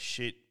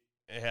 shit,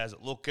 how's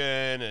it looking?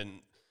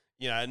 And,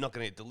 not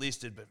going to get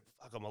delisted, but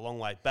fuck, I'm a long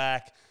way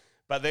back.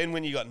 But then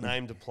when you got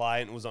named to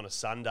play and it was on a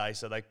Sunday,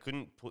 so they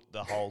couldn't put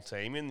the whole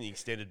team in, the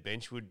extended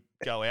bench would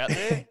go out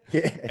there.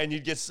 And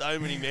you'd get so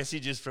many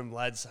messages from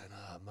lads saying,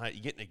 "Oh, mate,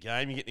 you're getting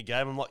a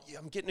game. I'm like, yeah,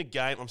 I'm getting a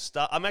game.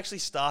 I'm actually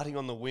starting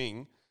on the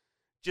wing.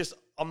 Just,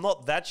 I'm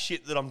not that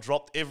shit that I'm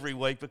dropped every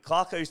week. But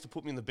Clarko used to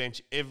put me on the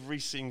bench every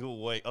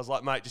single week. I was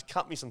like, mate, just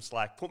cut me some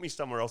slack. Put me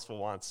somewhere else for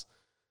once.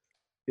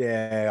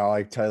 Yeah,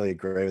 I totally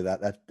agree with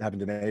that. That happened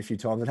to me a few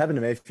times. It happened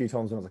to me a few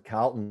times when I was at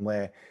Carlton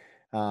where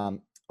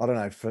I don't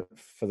know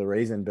for the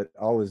reason, but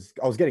I was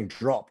getting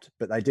dropped,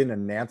 but they didn't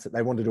announce it.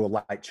 They wanted to do a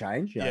late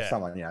change.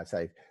 Someone,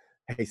 say,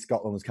 hey,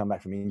 Scotland was come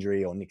back from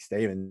injury or Nick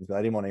Stevens, but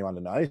they didn't want anyone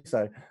to know.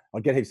 So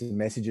I'd get heaps of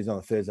messages on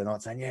a Thursday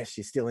night saying, yes,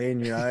 you're still in,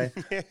 you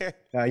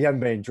haven't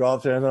been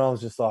dropped. And then I was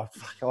just like,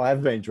 fuck, I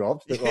have been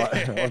dropped. But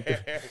I've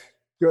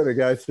got to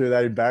go through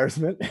that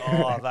embarrassment.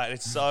 Oh, mate,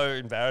 it's so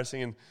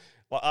embarrassing. And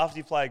after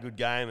you play a good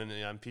game, and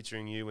I'm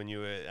picturing you when you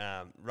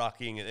were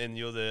rucking, and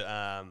you're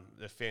the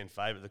fan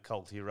favourite, the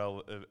cult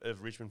hero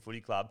of Richmond Footy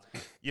Club,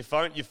 your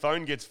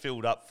phone gets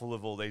filled up full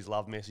of all these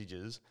love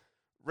messages.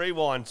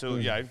 Rewind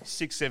to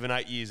 6, 7,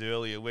 8 years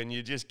earlier when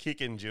you're just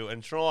kicking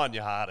and trying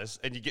your hardest,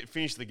 and you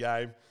finish the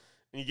game,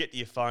 and you get to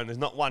your phone. There's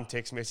not one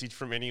text message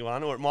from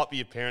anyone, or it might be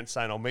your parents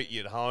saying, "I'll meet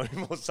you at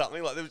home" or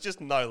something. Like there was just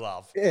no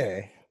love.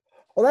 Yeah,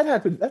 well, that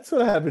happened. That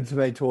sort of happened to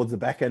me towards the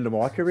back end of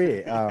my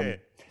career.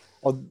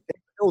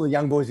 All the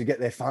young boys would get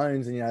their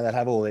phones and, they'd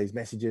have all these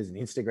messages and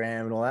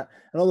Instagram and all that.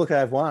 And I'd look, I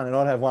have one, and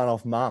I'd have one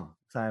off mum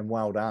saying,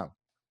 well done.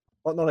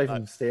 Not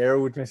even Sarah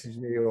would message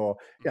me, or,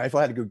 if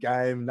I had a good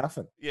game,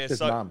 nothing. Yeah,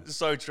 just mum.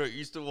 So true. You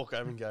used to walk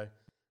home and go,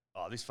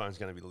 "Oh, this phone's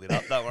going to be lit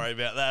up. Don't worry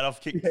about that. I've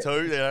kicked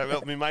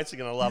 2. My mates are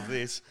going to love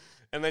this."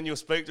 And then you'll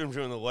speak to them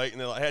during the week, and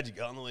they're like, "How'd you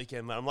go on the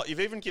weekend, mate?" I'm like, "You've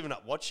even given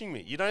up watching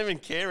me. You don't even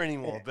care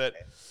anymore." But,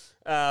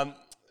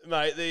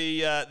 mate,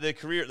 the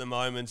career at the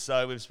moment,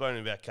 so we've spoken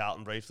about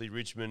Carlton briefly,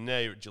 Richmond, now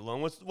you're at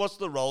Geelong. What's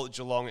the role at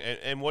Geelong,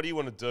 and what do you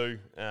want to do,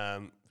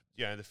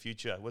 the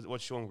future?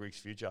 What's Shaun Grigg's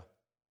future?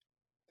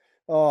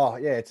 Oh,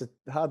 yeah, it's a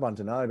hard one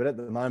to know. But at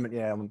the moment,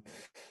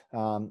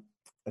 I'm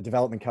a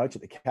development coach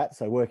at the Cats,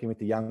 so working with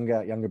the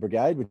younger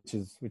brigade, which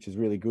is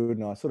really good.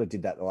 And I sort of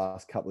did that the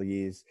last couple of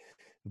years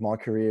of my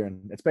career,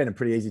 and it's been a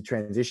pretty easy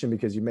transition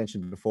because you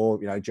mentioned before,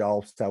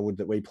 Joel Selwood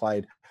that we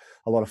played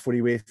a lot of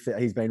footy with.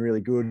 He's been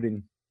really good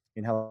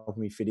in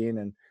helping me fit in,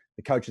 and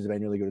the coaches have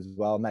been really good as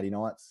well. Matty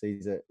Knights,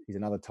 he's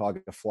another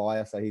Tiger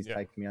flyer, so he's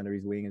taken me under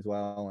his wing as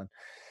well. And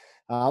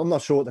I'm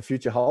not sure what the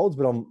future holds,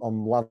 but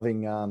I'm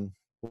loving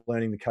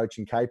learning the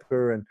coaching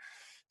caper and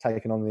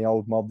taking on the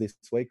old mob this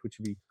week, which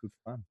would be good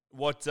fun.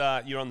 What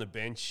you're on the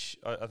bench?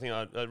 I think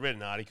I read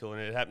an article,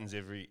 and it happens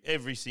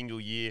every single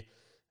year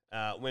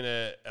when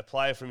a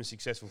player from a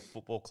successful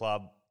football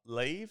club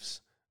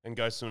leaves and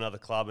goes to another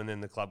club, and then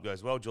the club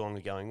goes well, Geelong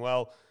are going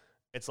well.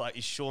 It's like,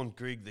 is Shaun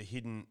Grigg the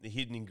hidden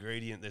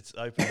ingredient that's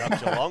opened up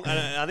Geelong?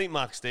 And I think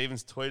Mark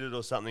Stevens tweeted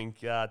or something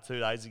 2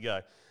 days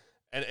ago.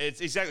 And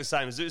it's exactly the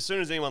same. As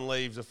soon as anyone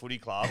leaves a footy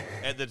club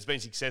that's been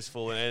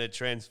successful and it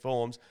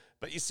transforms,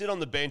 but you sit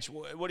on the bench,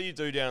 what do you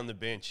do down on the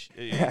bench?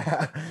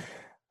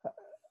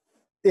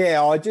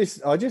 Yeah, I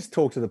just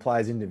talk to the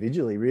players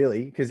individually,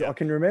 really, because I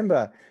can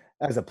remember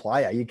as a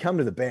player, you come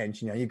to the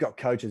bench, you've got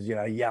coaches,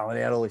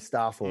 yelling out all this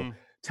stuff or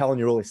telling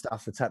you all this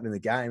stuff that's happening in the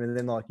game, and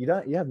then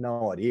you have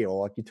no idea,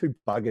 or you're too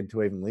buggered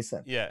to even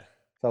listen. Yeah.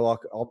 So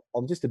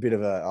I'm just a bit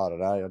of I don't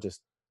know, I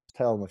just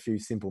tell them a few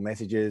simple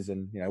messages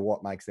and,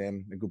 what makes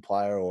them a good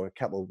player, or a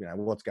couple of,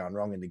 what's going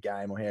wrong in the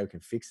game or how we can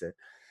fix it.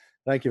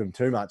 Don't give them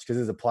too much, because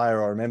as a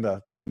player, I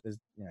remember,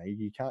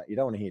 you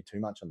don't want to hear too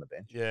much on the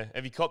bench. Yeah.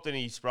 Have you copped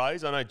any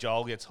sprays? I know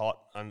Joel gets hot,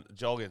 and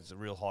Joel gets a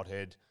real hot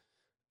head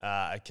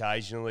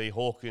occasionally.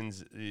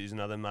 Hawkins is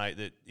another mate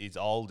that is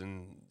old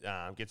and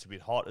gets a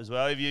bit hot as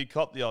well. Have you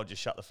copped the old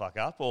just shut the fuck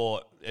up,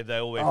 or have they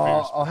all been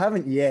I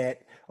haven't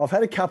yet. I've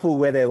had a couple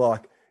where they're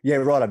like, yeah,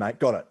 righto, mate.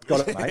 Got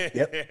it, mate.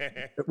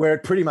 Yep. Where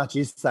it pretty much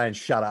is saying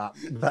shut up,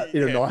 but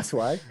in a nice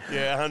way.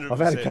 Yeah, 100%. I've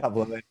had a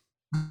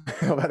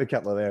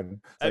couple of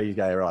them. So you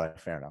go, right,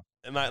 fair enough.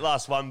 And mate,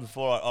 last one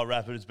before I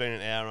wrap it. It's been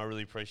an hour and I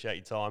really appreciate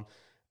your time.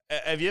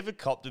 Have you ever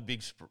copped a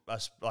big,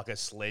 like a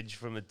sledge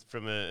from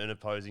an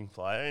opposing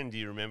player, and do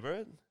you remember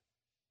it?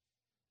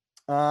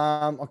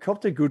 I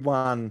copped a good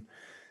one,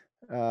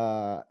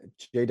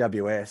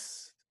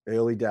 GWS,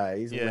 early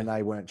days when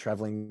they weren't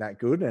travelling that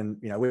good. And,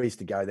 we used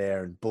to go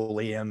there and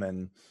bully them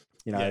and,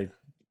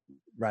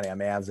 run our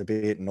mouths a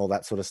bit and all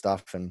that sort of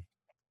stuff. And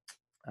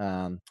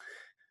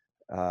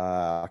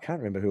I can't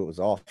remember who it was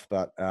off,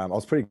 but I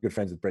was pretty good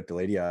friends with Brett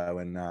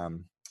Deledio, and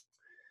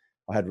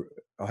I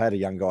had a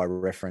young guy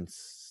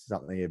reference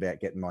something about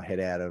getting my head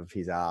out of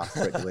his ass,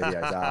 Brett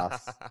Deledio's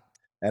ass.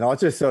 And I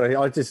just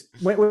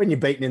when you're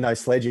beaten in those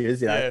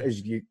sledges,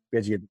 as you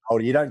get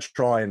older, you don't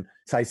try and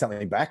say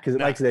something back, because it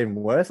makes it even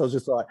worse. I was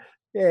just like,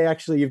 yeah,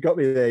 actually, you've got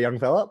me there, young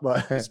fella.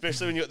 But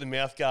especially when you got the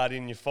mouth guard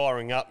in, you're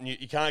firing up, and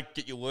you can't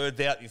get your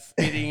words out, you're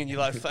spitting, and you're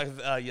like,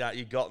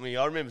 you got me.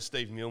 I remember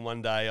Steve Milne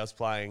one day, I was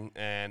playing,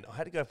 and I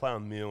had to go play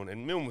on Milne,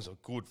 and Milne was a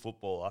good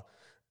footballer.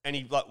 And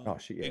he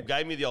he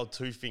gave me the old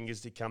two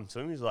fingers to come to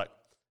him. He's like,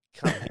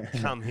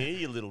 come here,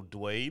 you little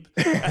dweeb.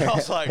 And I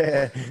was like,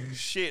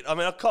 shit. I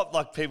mean, I copped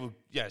like people,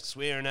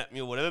 swearing at me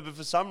or whatever, but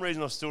for some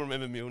reason I still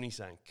remember Milne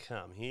saying,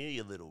 come here,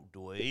 you little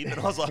dweeb. And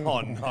I was like,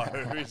 oh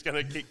no, he's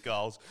going to kick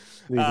goals.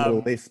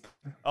 Little lisp.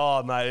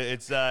 Oh, mate,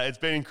 it's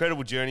been an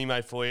incredible journey,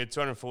 mate, for you.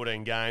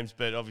 214 games,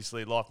 but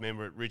obviously life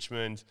member at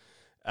Richmond,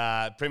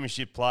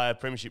 premiership player,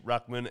 premiership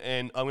ruckman,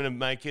 and I'm going to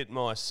make it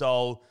my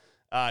sole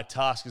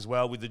task as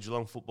well with the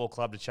Geelong Football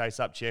Club to chase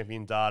up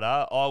champion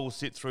data. I will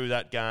sit through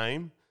that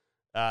game,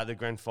 the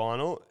grand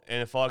final,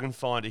 and if I can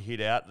find a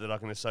hit out that I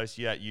can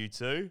associate you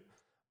to,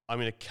 I'm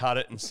going to cut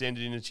it and send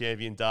it into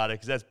champion data,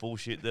 because that's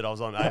bullshit that I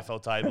was on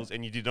AFL tables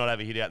and you did not have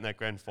a hit out in that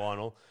grand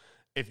final.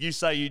 If you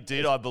say you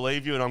did, I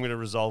believe you, and I'm going to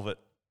resolve it.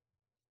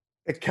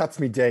 It cuts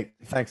me deep.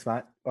 Thanks,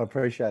 mate. I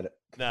appreciate it.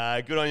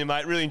 Good on you,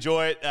 mate. Really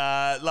enjoy it.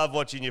 Love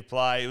watching you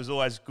play. It was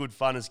always good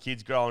fun as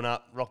kids growing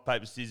up, rock,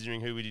 paper,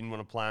 scissoring who we didn't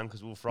want to play them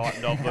because we were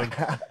frightened of them.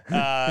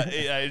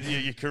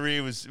 Your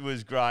career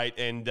was great,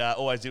 and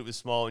always did it with a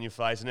smile on your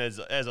face. And as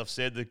I've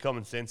said, the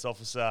common sense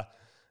officer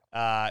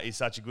is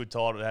such a good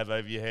title to have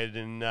over your head.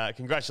 And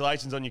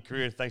congratulations on your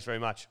career. Thanks very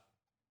much.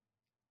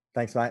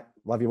 Thanks, mate.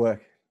 Love your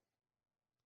work.